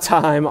enough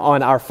time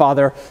on our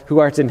Father who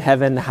art in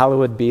heaven,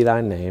 hallowed be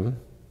thy name.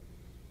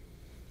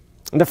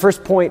 And the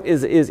first point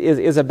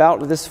is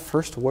about this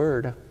first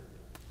word,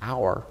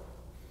 our.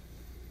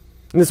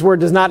 And this word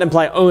does not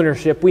imply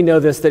ownership. We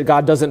know this, that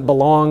God doesn't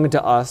belong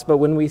to us, but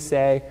when we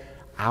say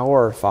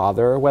our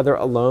Father, whether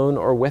alone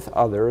or with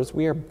others,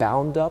 we are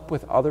bound up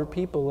with other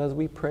people as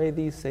we pray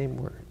these same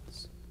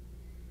words.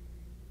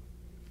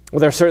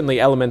 Well, there are certainly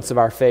elements of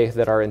our faith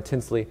that are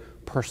intensely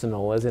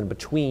personal, as in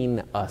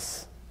between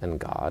us and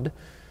God.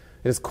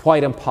 It is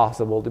quite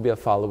impossible to be a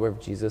follower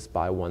of Jesus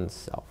by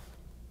oneself.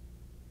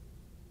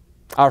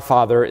 Our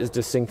Father is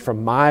distinct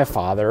from my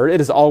Father. It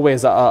is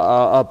always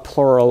a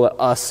plural,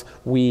 us,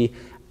 we,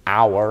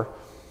 our,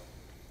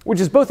 which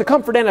is both a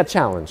comfort and a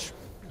challenge,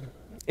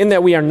 in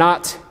that we are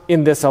not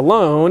in this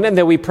alone, and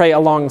that we pray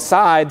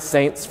alongside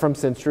saints from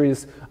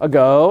centuries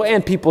ago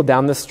and people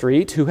down the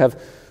street who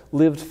have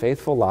lived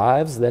faithful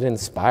lives that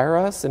inspire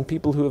us, and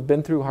people who have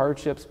been through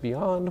hardships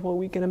beyond what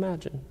we can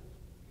imagine.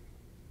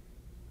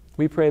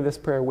 We pray this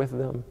prayer with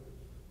them.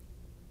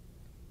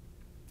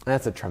 And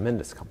that's a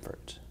tremendous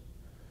comfort.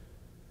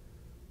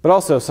 But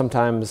also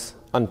sometimes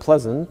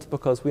unpleasant,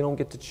 because we don't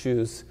get to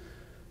choose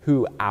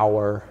who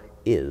our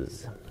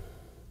is.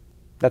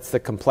 That's the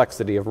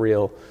complexity of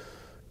real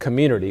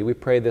community. We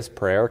pray this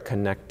prayer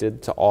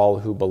connected to all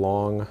who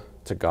belong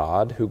to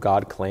God, who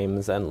God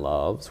claims and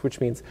loves, which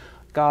means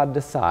God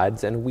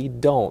decides and we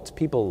don't.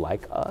 People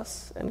like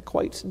us and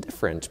quite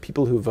different.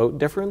 People who vote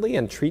differently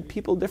and treat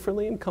people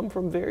differently and come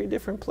from very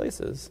different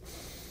places.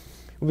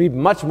 would be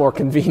much more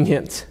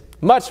convenient,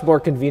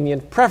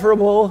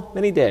 preferable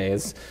many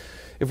days,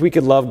 if we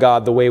could love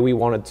God the way we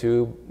wanted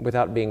to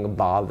without being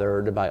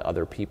bothered by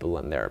other people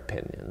and their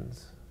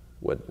opinions,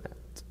 wouldn't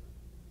it?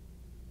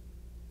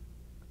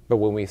 But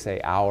when we say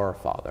our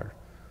Father,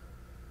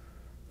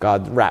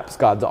 God wraps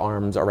God's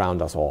arms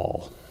around us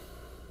all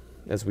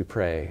as we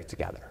pray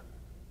together.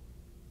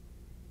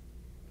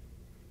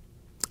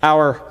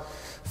 Our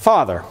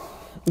Father.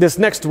 This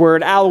next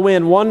word, Al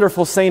Wynn,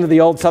 wonderful saint of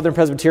the old Southern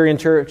Presbyterian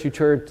Church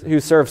who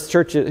served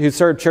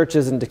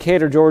churches in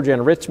Decatur, Georgia,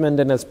 and Richmond,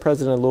 and as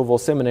president of Louisville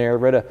Seminary,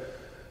 wrote a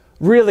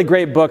really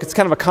great book. It's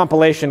kind of a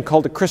compilation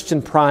called A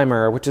Christian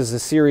Primer, which is a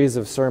series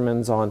of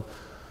sermons on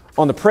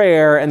the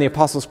prayer and the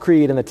Apostles'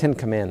 Creed and the Ten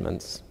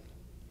Commandments.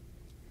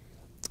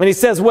 And he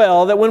says,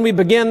 well, that when we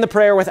begin the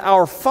prayer with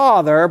our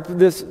Father,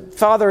 this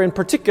Father in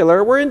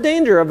particular, we're in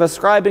danger of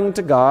ascribing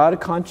to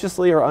God,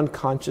 consciously or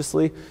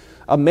unconsciously,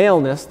 a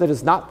maleness that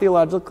is not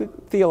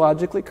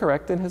theologically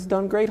correct and has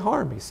done great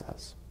harm, he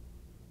says.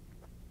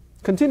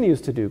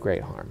 Continues to do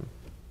great harm.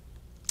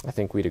 I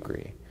think we'd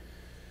agree.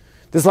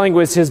 This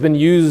language has been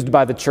used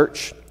by the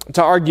church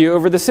to argue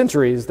over the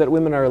centuries that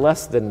women are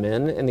less than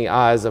men in the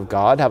eyes of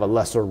God, have a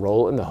lesser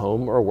role in the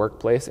home or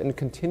workplace, and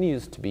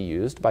continues to be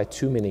used by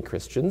too many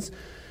Christians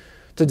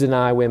to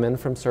deny women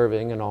from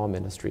serving in all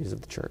ministries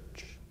of the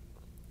church.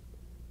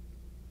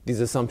 These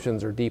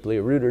assumptions are deeply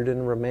rooted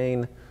and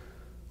remain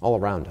all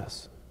around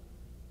us.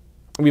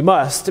 We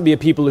must be a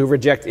people who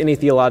reject any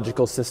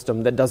theological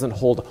system that doesn't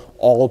hold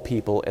all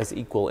people as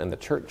equal in the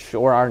church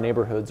or our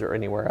neighborhoods or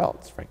anywhere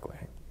else, frankly.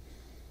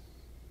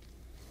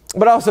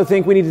 But I also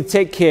think we need to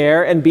take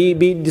care and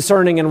be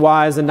discerning and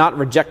wise and not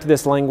reject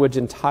this language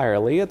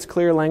entirely. It's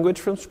clear language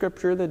from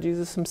Scripture that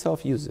Jesus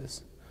himself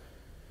uses.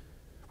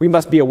 We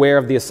must be aware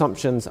of the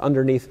assumptions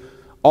underneath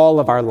all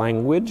of our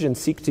language and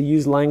seek to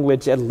use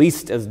language at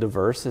least as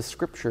diverse as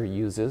Scripture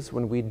uses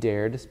when we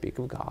dare to speak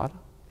of God.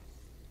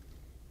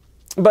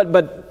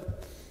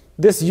 But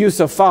this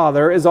use of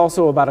Father is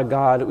also about a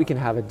God we can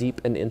have a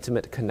deep and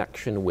intimate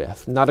connection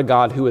with. Not a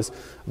God who is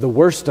the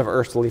worst of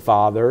earthly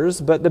fathers,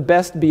 but the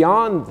best,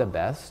 beyond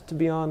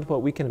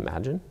what we can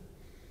imagine.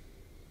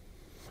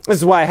 This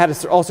is why I had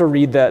to also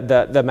read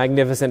the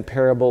magnificent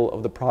parable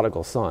of the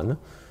prodigal son.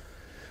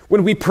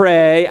 When we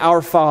pray,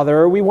 our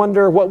Father, we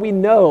wonder what we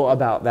know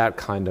about that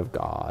kind of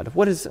God.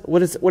 What is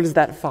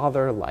that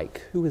Father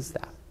like? Who is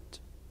that?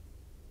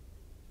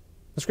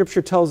 The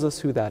Scripture tells us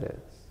who that is.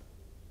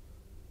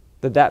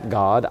 That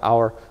God,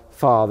 our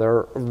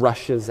Father,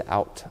 rushes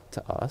out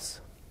to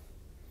us.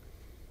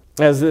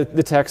 As the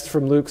text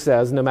from Luke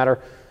says, no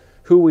matter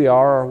who we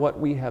are or what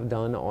we have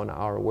done on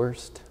our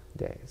worst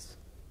days.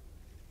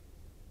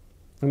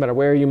 No matter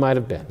where you might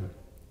have been.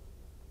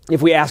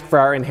 If we ask for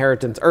our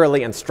inheritance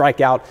early and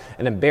strike out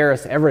and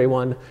embarrass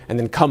everyone and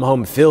then come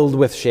home filled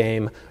with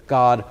shame,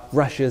 God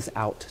rushes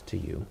out to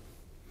you.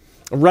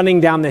 Running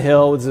down the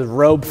hill with his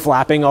robe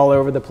flapping all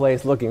over the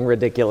place, looking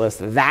ridiculous.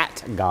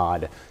 That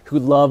God who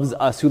loves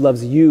us, who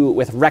loves you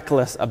with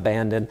reckless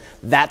abandon,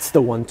 that's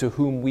the one to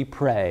whom we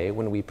pray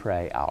when we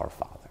pray our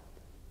Father.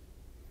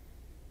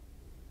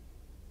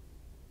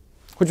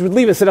 Which would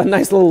leave us at a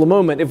nice little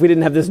moment if we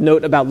didn't have this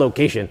note about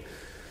location.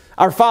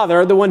 Our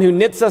Father, the one who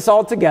knits us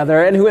all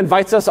together and who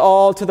invites us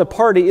all to the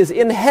party, is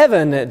in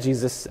heaven,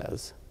 Jesus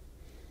says.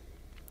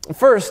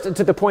 First,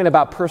 to the point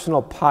about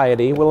personal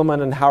piety,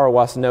 Willimon and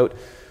Hauerwas note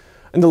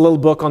in the little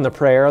book on the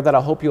prayer that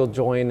I hope you'll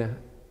join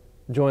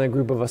a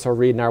group of us who are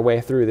reading our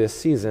way through this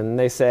season.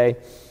 They say,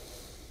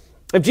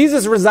 if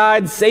Jesus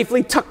resides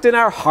safely tucked in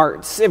our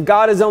hearts, if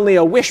God is only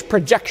a wish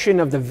projection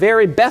of the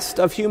very best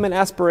of human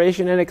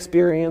aspiration and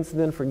experience,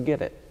 then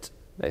forget it,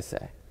 they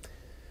say.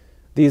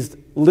 These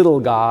little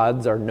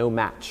gods are no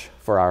match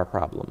for our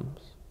problems.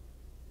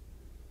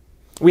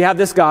 We have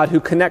this God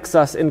who connects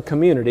us in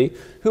community,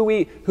 who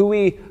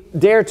we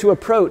dare to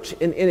approach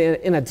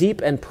in a deep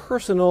and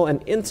personal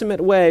and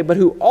intimate way, but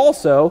who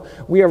also,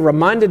 we are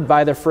reminded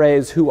by the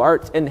phrase, who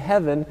art in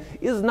heaven,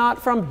 is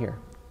not from here.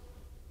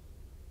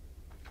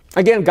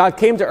 Again, God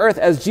came to earth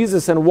as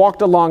Jesus and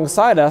walked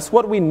alongside us.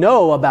 What we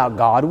know about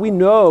God, we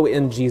know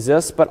in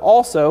Jesus, but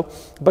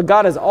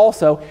God is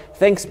also,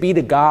 thanks be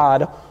to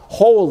God,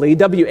 holy,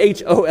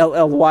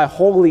 W-H-O-L-L-Y,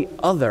 holy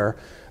other,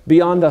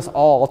 beyond us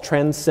all,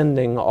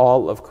 transcending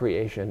all of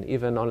creation,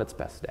 even on its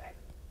best day.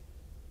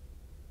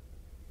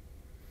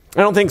 I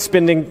don't think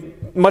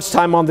spending much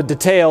time on the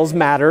details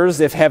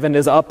matters, if heaven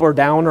is up or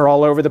down or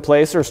all over the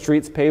place or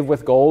streets paved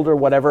with gold or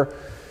whatever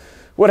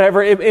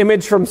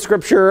image from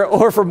Scripture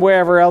or from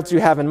wherever else you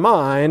have in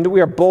mind.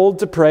 We are bold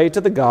to pray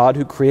to the God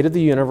who created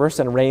the universe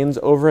and reigns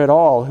over it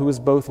all, who is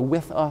both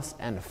with us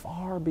and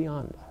far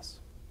beyond us.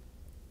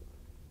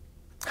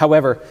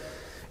 However,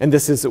 and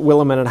this is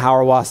Willimon and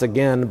Hauerwas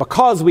again,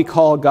 because we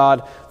call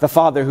God the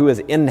Father who is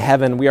in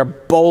heaven, we are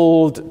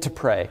bold to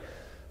pray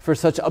for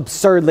such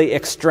absurdly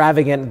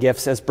extravagant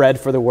gifts as bread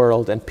for the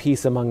world and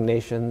peace among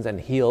nations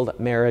and healed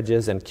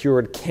marriages and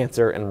cured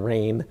cancer and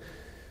rain.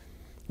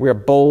 We are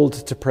bold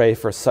to pray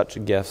for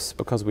such gifts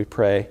because we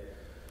pray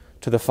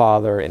to the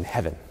Father in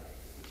heaven,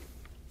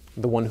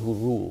 the one who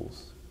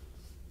rules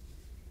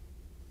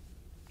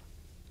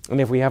And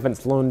if we haven't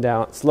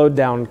slowed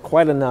down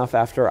quite enough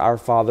after our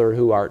Father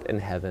who art in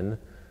heaven,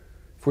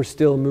 if we're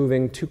still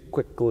moving too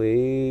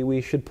quickly,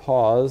 we should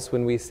pause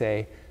when we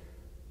say,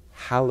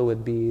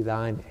 hallowed be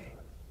thy name.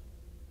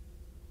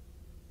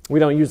 We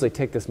don't usually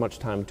take this much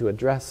time to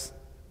address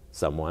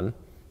someone,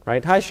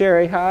 right? Hi,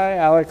 Sherry. Hi,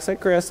 Alex. Hi,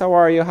 Chris. How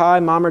are you? Hi,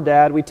 Mom or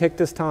Dad. We take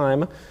this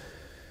time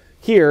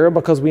here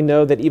because we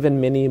know that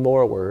even many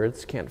more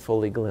words can't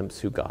fully glimpse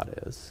who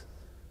God is.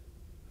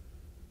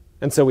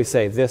 And so we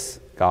say, this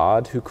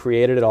God who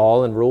created it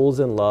all and rules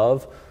in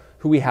love,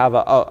 who we have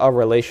a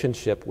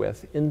relationship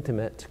with,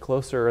 intimate,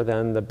 closer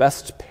than the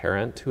best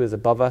parent who is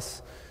above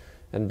us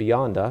and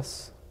beyond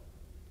us.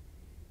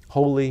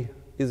 Holy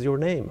is your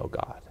name, O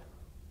God.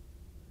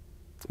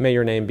 May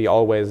your name be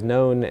always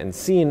known and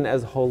seen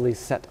as holy,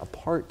 set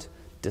apart,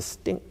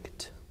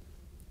 distinct.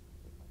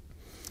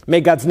 May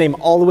God's name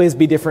always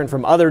be different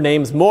from other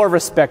names, more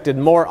respected,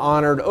 more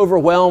honored,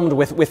 overwhelmed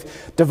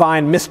with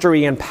divine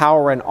mystery and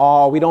power and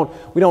awe. We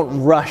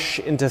don't rush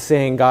into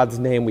saying God's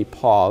name. We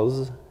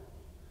pause.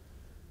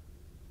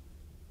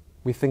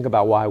 We think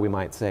about why we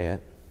might say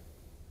it.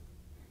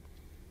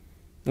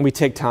 And we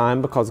take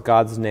time because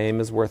God's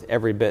name is worth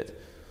every bit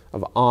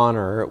of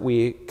honor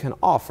we can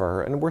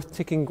offer, and worth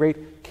taking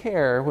great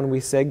care when we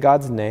say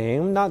God's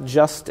name, not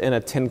just in a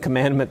 10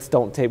 Commandments,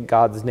 don't take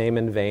God's name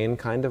in vain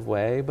kind of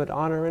way, but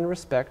honor and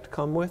respect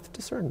come with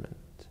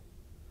discernment.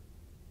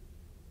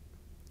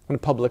 When a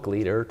public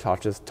leader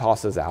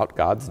tosses out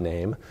God's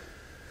name,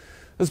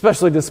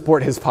 especially to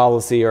support his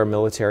policy or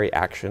military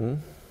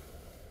action,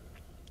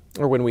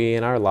 or when we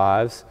in our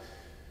lives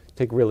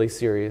take really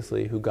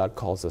seriously who God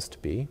calls us to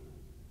be,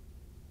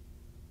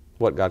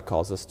 what God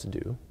calls us to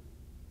do,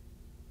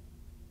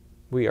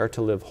 we are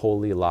to live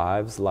holy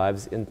lives,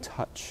 lives in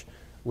touch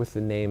with the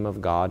name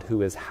of God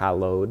who is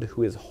hallowed,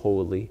 who is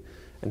holy,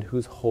 and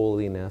whose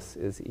holiness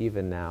is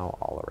even now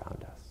all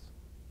around us.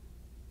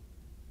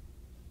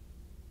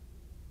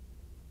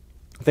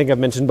 I think I've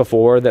mentioned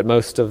before that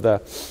most of the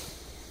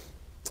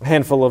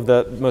handful of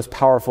the most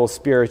powerful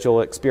spiritual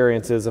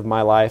experiences of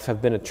my life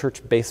have been at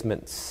church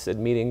basements, at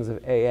meetings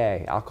of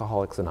AA,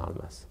 Alcoholics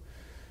Anonymous.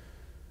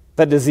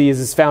 That disease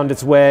has found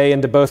its way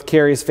into both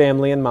Carrie's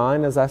family and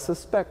mine, as I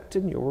suspect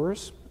in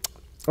yours.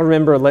 I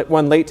remember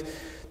one late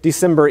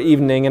December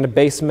evening in a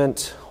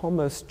basement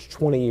almost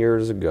 20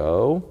 years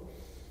ago.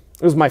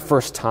 It was my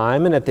first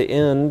time, and at the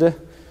end,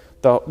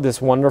 this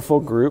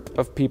wonderful group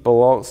of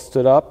people all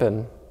stood up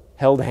and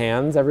held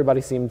hands. Everybody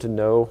seemed to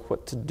know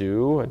what to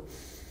do and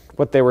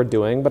what they were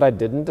doing, but I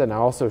didn't, and I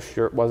also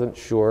wasn't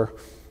sure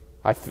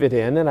I fit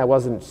in, and I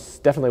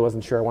definitely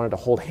wasn't sure I wanted to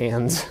hold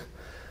hands,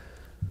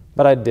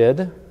 but I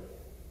did.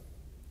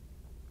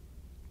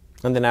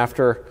 And then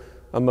after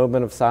a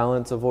moment of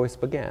silence, a voice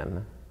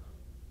began.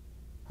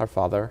 Our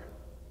Father,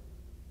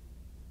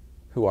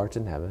 who art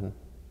in heaven,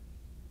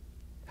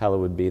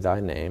 hallowed be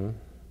thy name.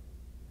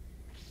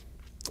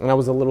 And I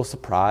was a little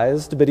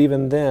surprised, but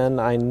even then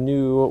I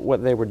knew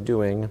what they were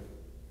doing.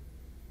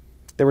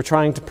 They were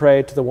trying to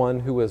pray to the one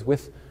who was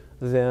with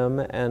them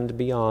and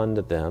beyond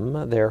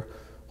them, their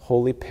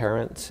holy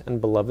parent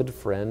and beloved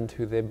friend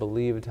who they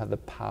believed had the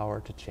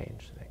power to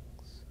change things.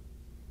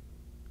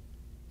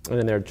 And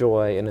in their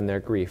joy and in their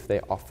grief, they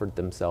offered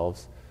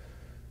themselves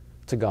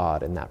to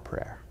God in that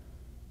prayer.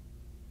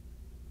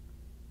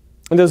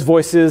 And those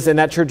voices in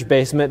that church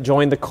basement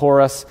joined the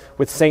chorus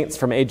with saints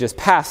from ages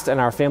past and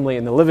our family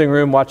in the living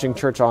room watching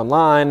church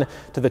online,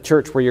 to the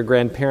church where your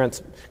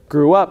grandparents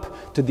grew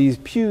up, to these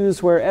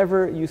pews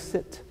wherever you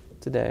sit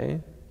today.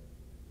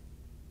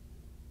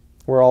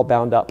 We're all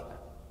bound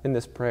up in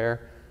this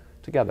prayer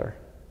together.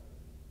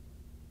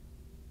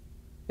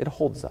 It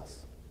holds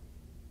us.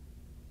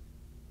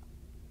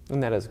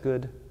 And that is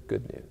good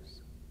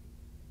news.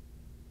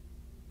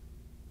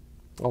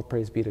 All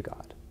praise be to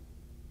God.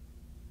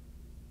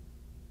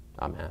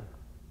 Amen.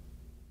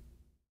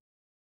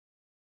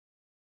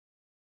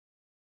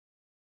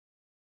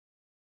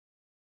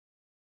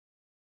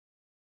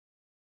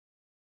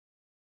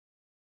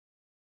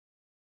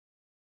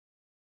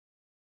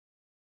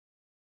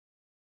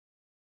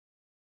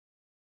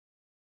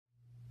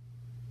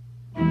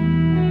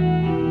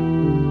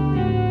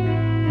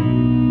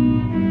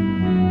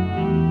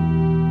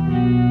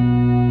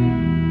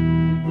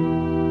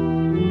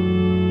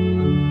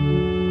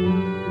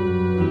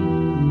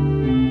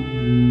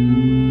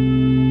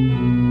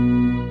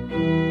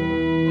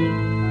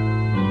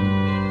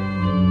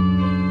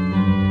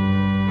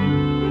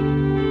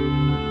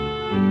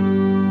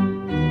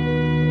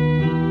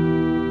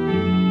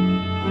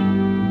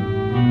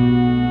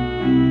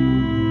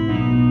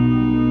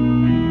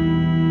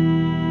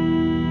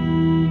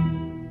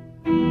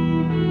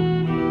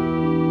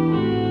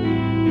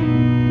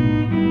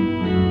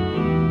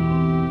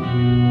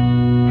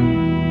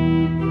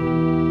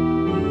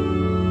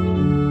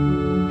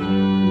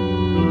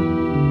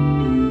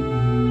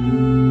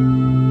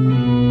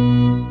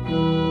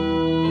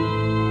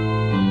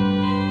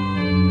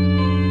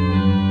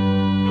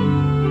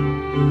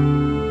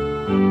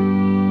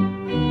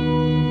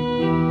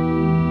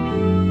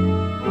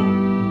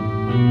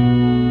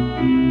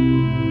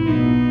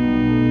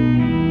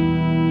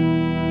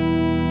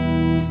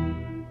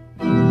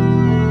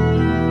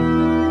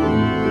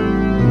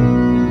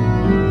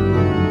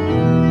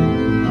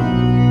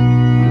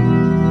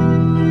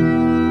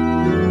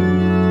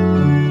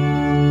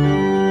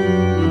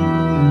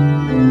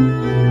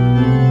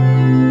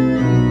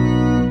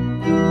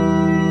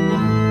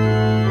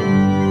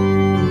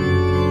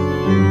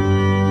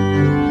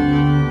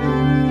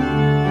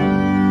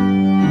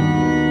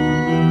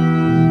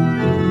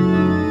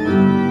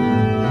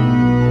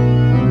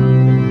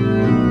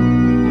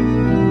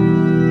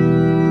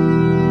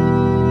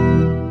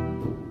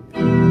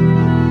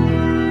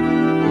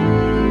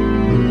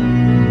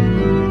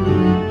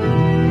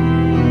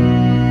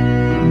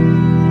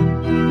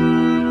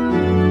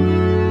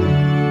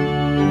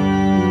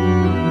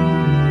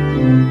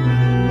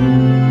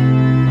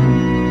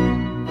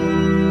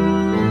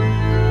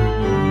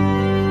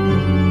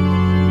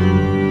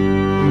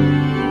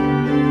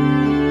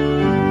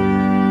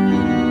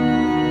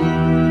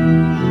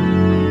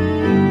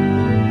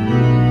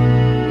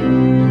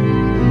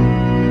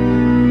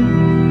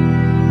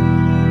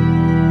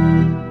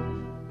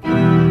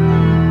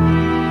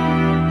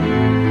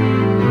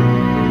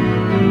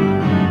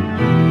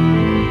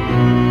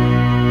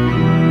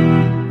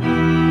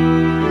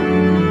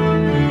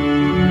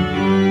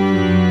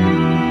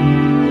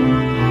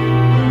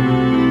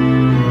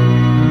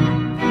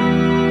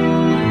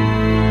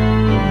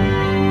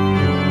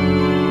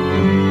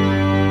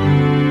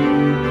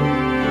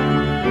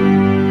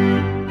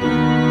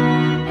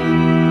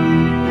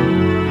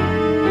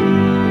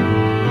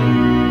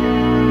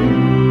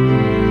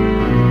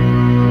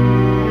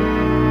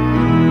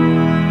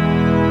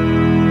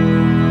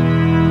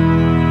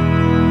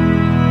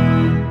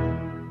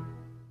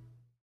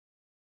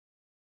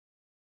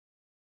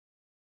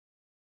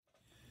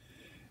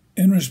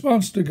 In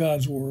response to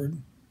God's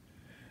Word,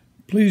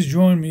 please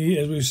join me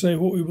as we say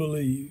what we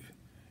believe,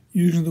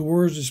 using the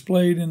words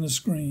displayed in the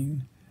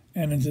screen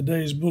and in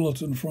today's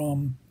bulletin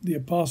from the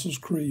Apostles'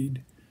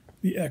 Creed,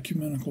 the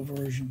ecumenical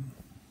version.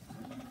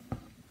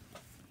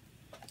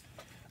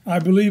 I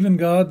believe in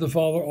God, the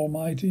Father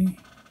Almighty,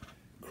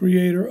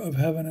 creator of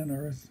heaven and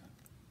earth.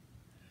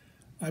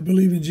 I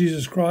believe in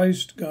Jesus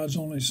Christ, God's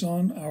only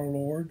Son, our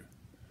Lord,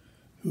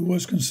 who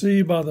was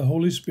conceived by the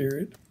Holy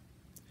Spirit,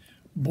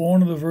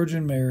 born of the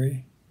Virgin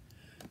Mary,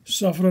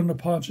 suffered under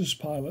Pontius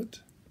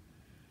Pilate,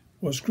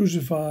 was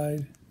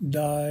crucified,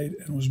 died,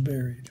 and was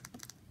buried.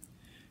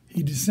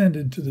 He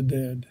descended to the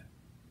dead.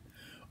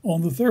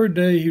 On the third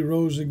day he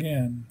rose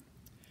again.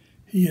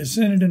 He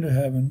ascended into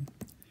heaven.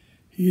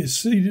 He is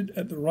seated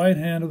at the right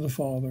hand of the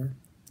Father,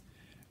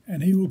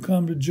 and he will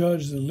come to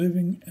judge the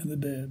living and the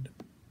dead.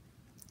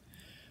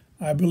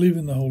 I believe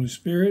in the Holy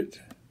Spirit,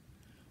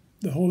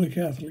 the Holy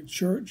Catholic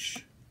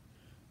Church,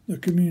 the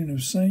communion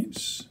of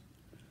saints,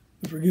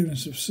 the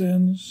forgiveness of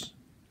sins,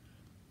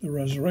 the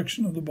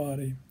resurrection of the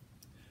body,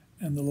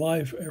 and the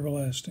life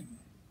everlasting.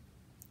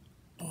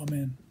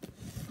 Amen.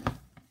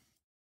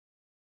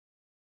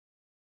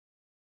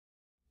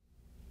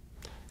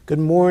 Good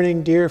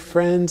morning, dear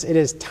friends. It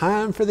is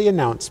time for the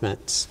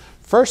announcements.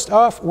 First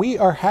off, we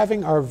are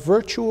having our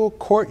virtual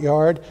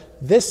courtyard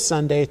this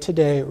Sunday,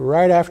 today,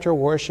 right after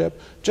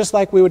worship. Just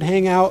like we would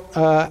hang out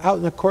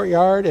in the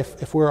courtyard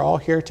if we were all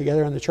here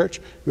together in the church.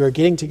 We are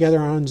getting together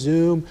on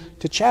Zoom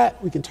to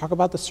chat. We can talk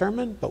about the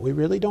sermon, but we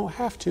really don't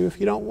have to if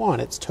you don't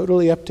want. It's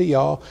totally up to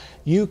y'all.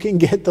 You can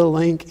get the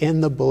link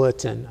in the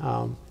bulletin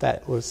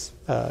that was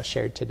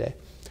shared today.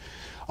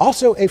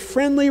 Also, a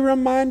friendly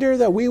reminder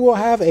that we will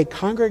have a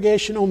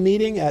congregational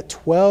meeting at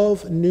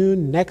 12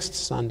 noon next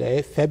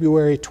Sunday,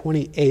 February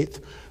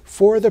 28th,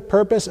 for the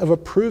purpose of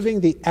approving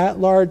the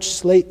at-large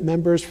slate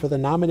members for the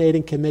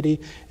nominating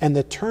committee and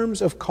the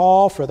terms of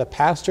call for the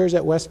pastors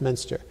at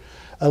Westminster.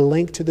 A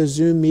link to the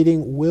Zoom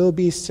meeting will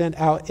be sent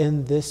out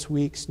in this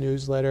week's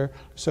newsletter,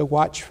 so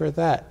watch for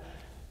that.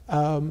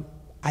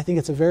 I think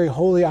it's a very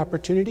holy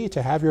opportunity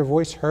to have your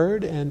voice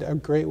heard and a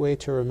great way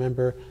to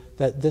remember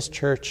that this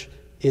church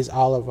is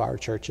all of our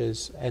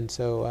churches, and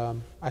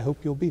so I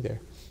hope you'll be there.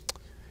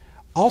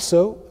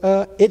 Also,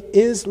 it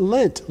is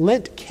Lent.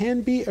 Lent can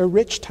be a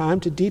rich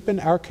time to deepen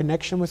our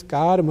connection with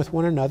God and with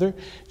one another.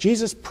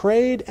 Jesus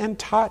prayed and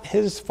taught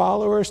his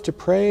followers to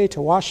pray,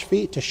 to wash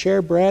feet, to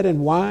share bread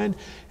and wine,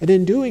 and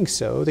in doing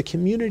so, the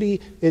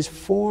community is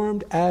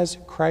formed as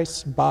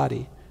Christ's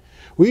body.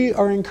 We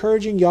are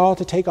encouraging y'all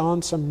to take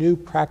on some new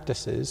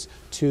practices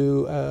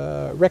to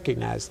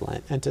recognize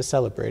Lent and to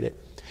celebrate it.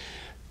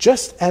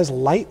 Just as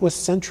light was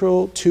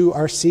central to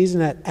our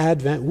season at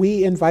Advent,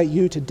 we invite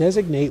you to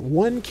designate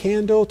one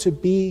candle to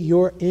be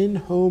your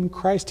in-home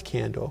Christ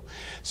candle.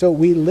 So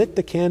we lit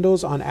the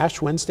candles on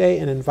Ash Wednesday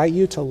and invite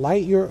you to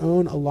light your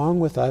own along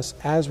with us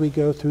as we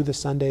go through the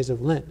Sundays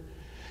of Lent.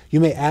 You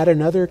may add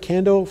another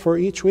candle for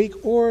each week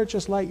or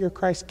just light your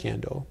Christ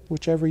candle,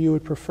 whichever you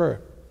would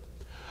prefer.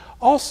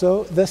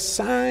 Also, the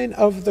sign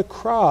of the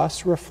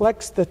cross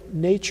reflects the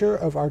nature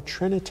of our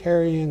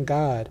Trinitarian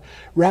God.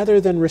 Rather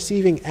than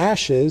receiving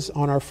ashes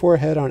on our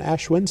forehead on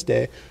Ash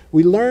Wednesday,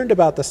 we learned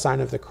about the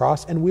sign of the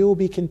cross, and we will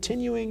be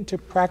continuing to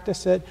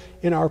practice it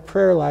in our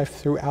prayer life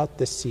throughout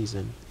this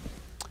season.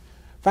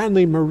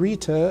 Finally,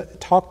 Marita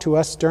talked to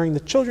us during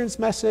the children's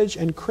message,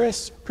 and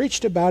Chris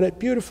preached about it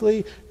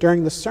beautifully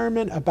during the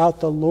sermon about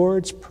the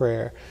Lord's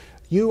Prayer.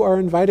 You are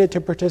invited to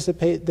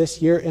participate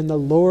this year in the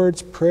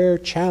Lord's Prayer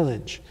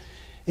Challenge.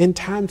 In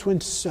times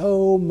when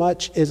so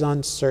much is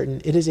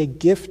uncertain, it is a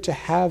gift to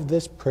have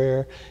this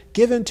prayer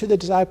given to the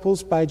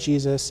disciples by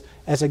Jesus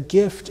as a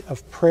gift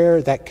of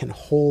prayer that can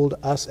hold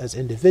us as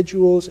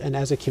individuals and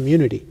as a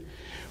community.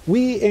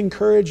 We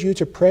encourage you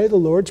to pray the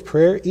Lord's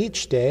Prayer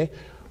each day,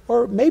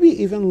 or maybe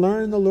even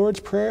learn the Lord's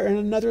Prayer in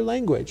another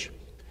language.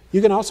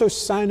 You can also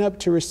sign up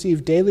to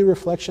receive daily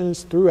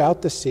reflections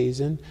throughout the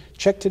season.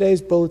 Check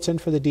today's bulletin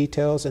for the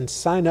details and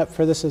sign up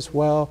for this as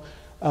well.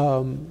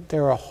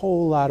 There are a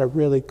whole lot of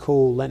really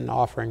cool Lenten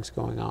offerings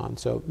going on,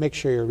 so make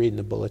sure you're reading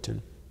the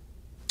bulletin.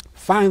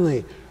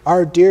 Finally,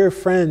 our dear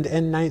friend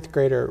and 9th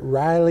grader,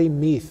 Riley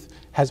Meath,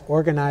 has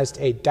organized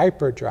a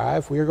diaper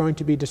drive. We are going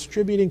to be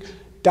distributing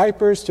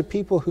diapers to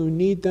people who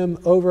need them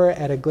over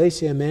at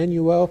Iglesia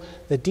Emmanuel.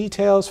 The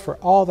details for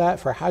all that,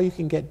 for how you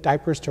can get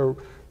diapers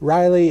to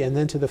Riley and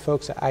then to the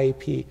folks at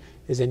IEP,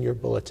 is in your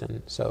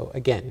bulletin. So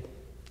again,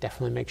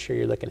 definitely make sure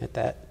you're looking at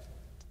that.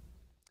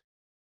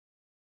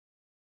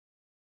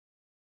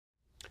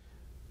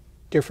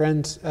 Dear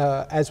friends,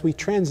 as we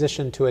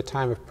transition to a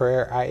time of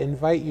prayer, I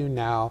invite you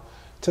now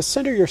to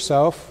center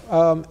yourself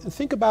and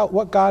think about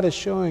what God is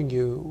showing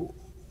you.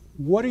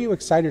 What are you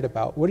excited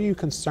about? What are you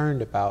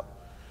concerned about?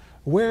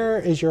 Where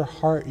is your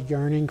heart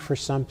yearning for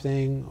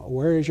something?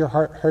 Where is your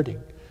heart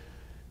hurting?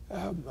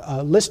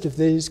 A list of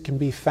these can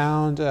be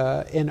found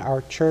in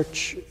our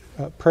church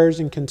prayers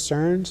and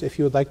concerns. If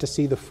you would like to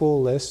see the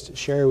full list,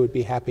 Sherry would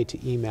be happy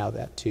to email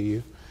that to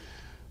you.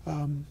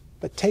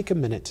 But take a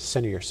minute to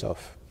center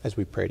yourself as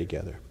we pray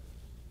together.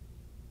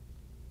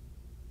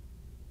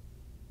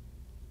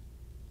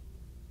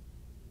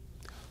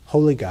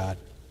 Holy God,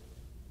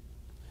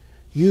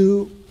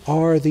 you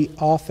are the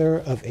author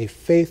of a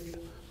faith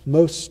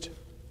most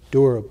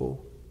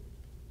durable.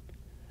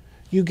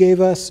 You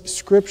gave us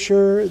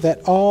scripture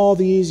that all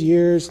these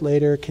years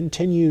later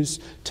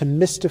continues to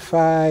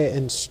mystify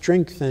and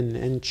strengthen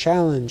and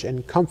challenge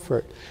and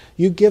comfort.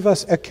 You give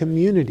us a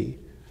community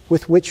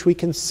with which we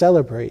can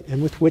celebrate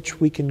and with which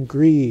we can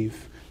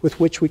grieve, with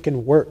which we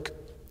can work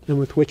and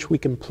with which we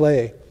can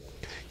play.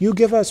 You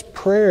give us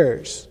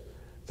prayers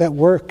that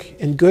work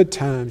in good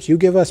times. You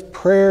give us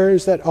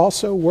prayers that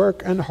also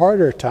work in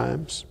harder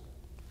times.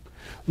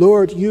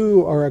 Lord,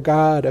 you are a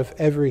God of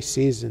every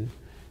season,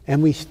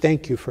 and we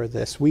thank you for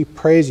this. We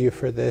praise you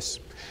for this.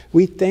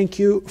 We thank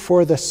you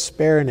for the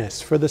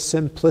spareness, for the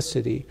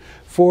simplicity,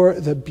 for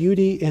the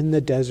beauty in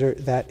the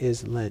desert that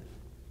is Lent.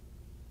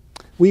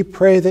 We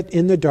pray that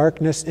in the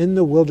darkness, in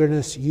the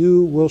wilderness,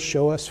 you will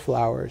show us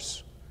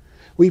flowers.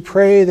 We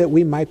pray that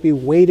we might be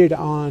waited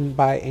on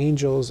by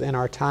angels in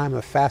our time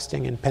of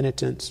fasting and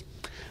penitence.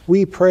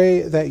 We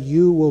pray that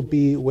you will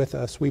be with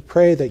us. We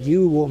pray that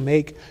you will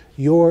make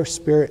your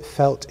Spirit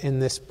felt in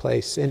this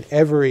place, in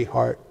every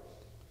heart.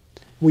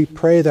 We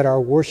pray that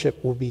our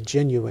worship will be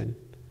genuine.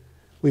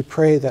 We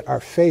pray that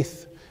our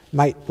faith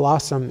might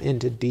blossom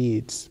into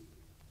deeds.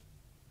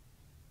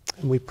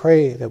 And we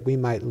pray that we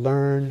might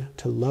learn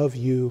to love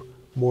you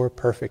more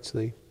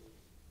perfectly.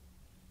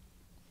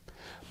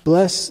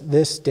 Bless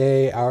this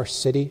day our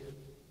city.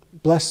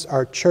 Bless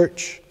our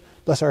church.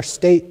 Bless our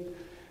state.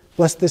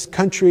 Bless this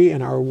country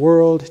and our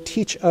world.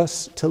 Teach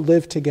us to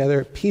live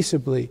together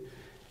peaceably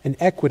and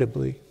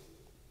equitably.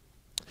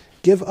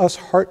 Give us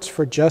hearts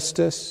for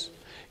justice.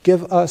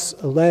 Give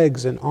us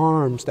legs and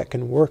arms that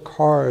can work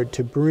hard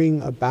to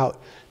bring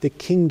about the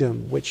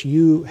kingdom which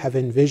you have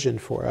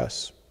envisioned for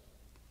us.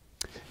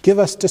 Give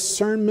us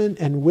discernment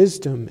and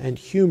wisdom and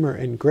humor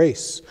and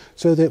grace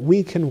so that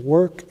we can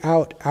work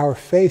out our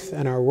faith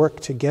and our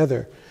work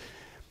together.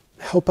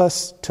 Help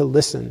us to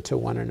listen to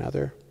one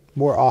another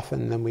more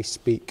often than we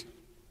speak.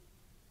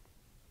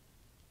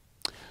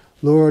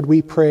 Lord,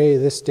 we pray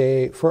this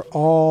day for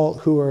all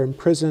who are in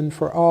prison,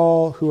 for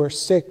all who are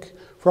sick,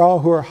 for all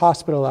who are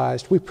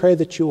hospitalized. We pray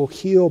that you will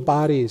heal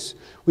bodies.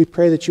 We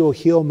pray that you will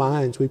heal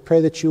minds. We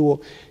pray that you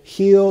will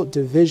heal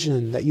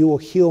division, that you will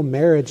heal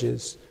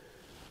marriages.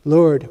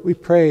 Lord, we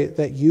pray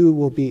that you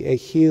will be a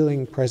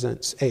healing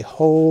presence, a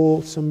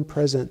wholesome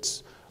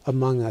presence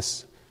among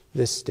us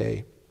this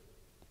day.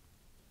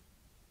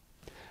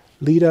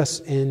 Lead us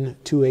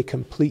into a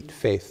complete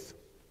faith.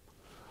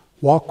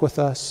 Walk with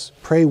us,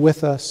 pray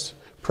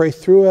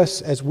through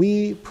us as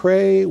we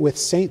pray with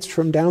saints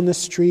from down the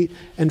street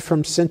and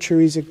from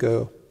centuries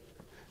ago,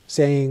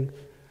 saying,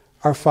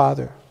 Our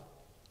Father,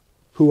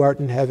 who art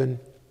in heaven,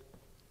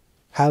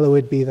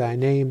 hallowed be thy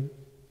name.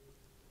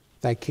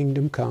 Thy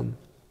kingdom come.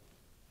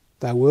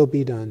 Thy will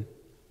be done,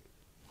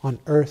 on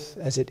earth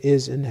as it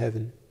is in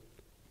heaven.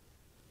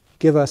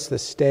 Give us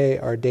this day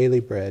our daily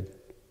bread,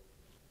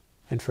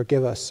 and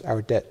forgive us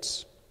our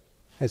debts,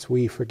 as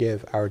we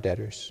forgive our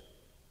debtors.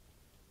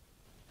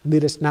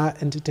 Lead us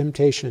not into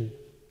temptation,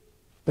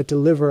 but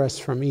deliver us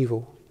from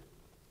evil.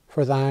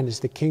 For thine is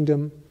the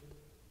kingdom,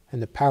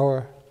 and the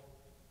power,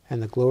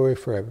 and the glory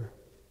forever.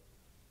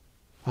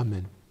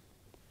 Amen.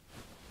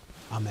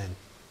 Amen.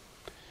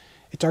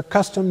 It's our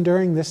custom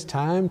during this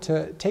time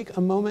to take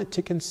a moment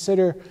to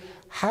consider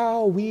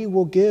how we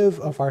will give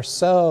of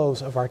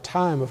ourselves, of our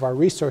time, of our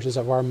resources,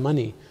 of our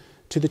money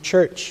to the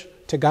church,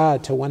 to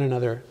God, to one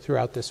another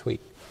throughout this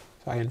week.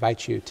 So I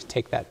invite you to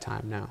take that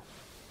time now.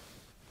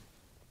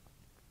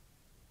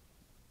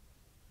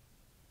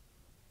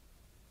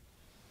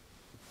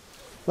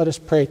 Let us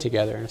pray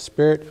together in a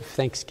spirit of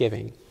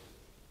thanksgiving.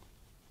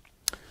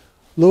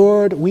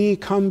 Lord, we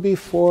come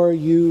before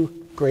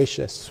you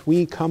gracious.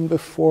 We come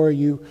before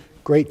you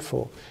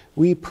grateful.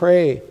 We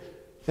pray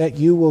that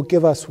you will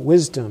give us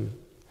wisdom,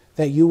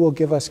 that you will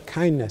give us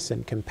kindness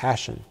and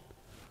compassion,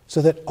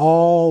 so that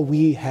all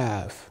we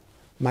have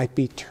might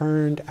be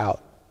turned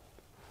out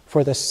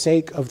for the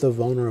sake of the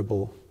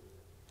vulnerable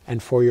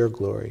and for your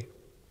glory.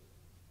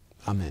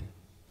 Amen.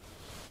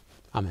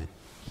 Amen.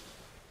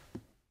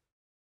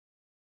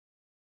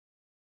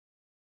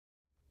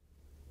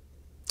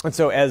 And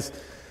so as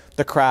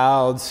the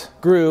crowds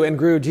grew and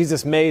grew,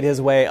 Jesus made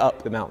his way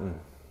up the mountain.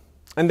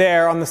 And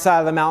there on the side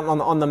of the mountain,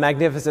 on the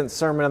magnificent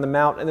Sermon on the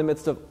Mount, in the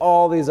midst of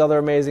all these other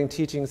amazing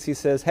teachings, he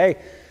says, hey,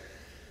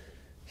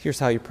 here's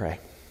how you pray.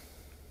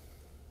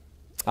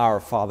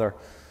 Our Father,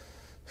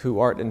 who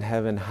art in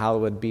heaven,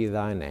 hallowed be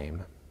thy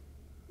name.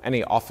 And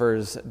he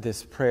offers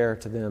this prayer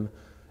to them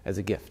as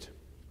a gift.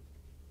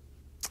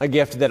 A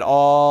gift that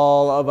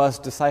all of us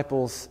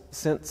disciples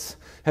since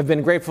have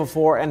been grateful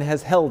for and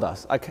has held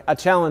us. I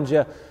challenge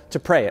you to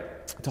pray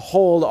it, to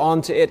hold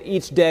on to it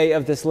each day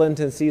of this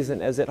Lenten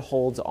season as it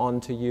holds on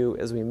to you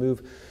as we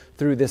move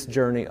through this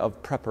journey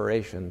of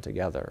preparation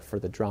together for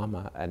the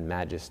drama and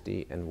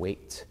majesty and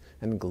weight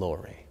and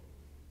glory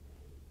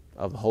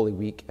of Holy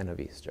Week and of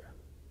Easter.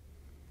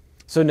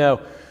 So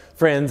know,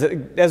 Friends,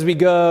 as we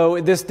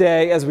go this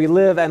day, as we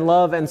live and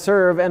love and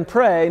serve and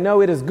pray, know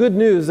it is good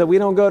news that we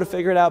don't go to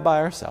figure it out by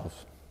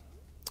ourselves.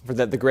 For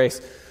that the grace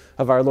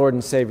of our Lord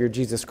and Savior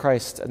Jesus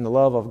Christ and the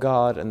love of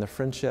God and the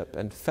friendship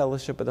and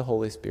fellowship of the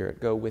Holy Spirit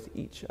go with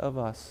each of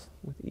us,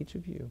 with each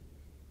of you,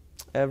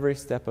 every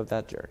step of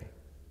that journey.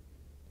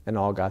 And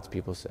all God's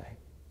people say,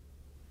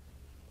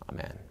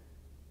 Amen.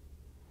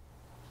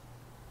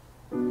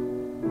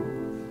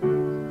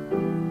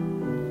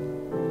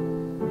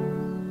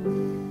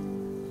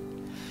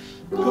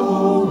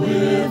 Go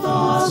with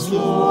us,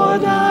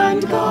 Lord,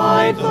 and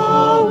guide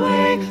the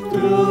way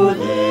through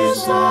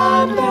this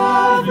and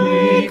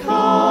every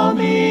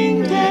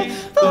coming day,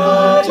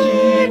 that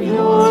in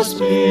your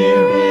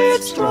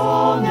Spirit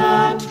strong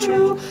and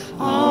true,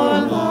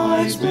 our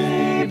lives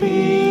may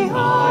be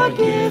our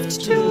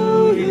gift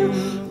to you.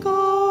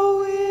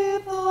 Go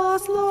with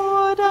us,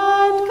 Lord,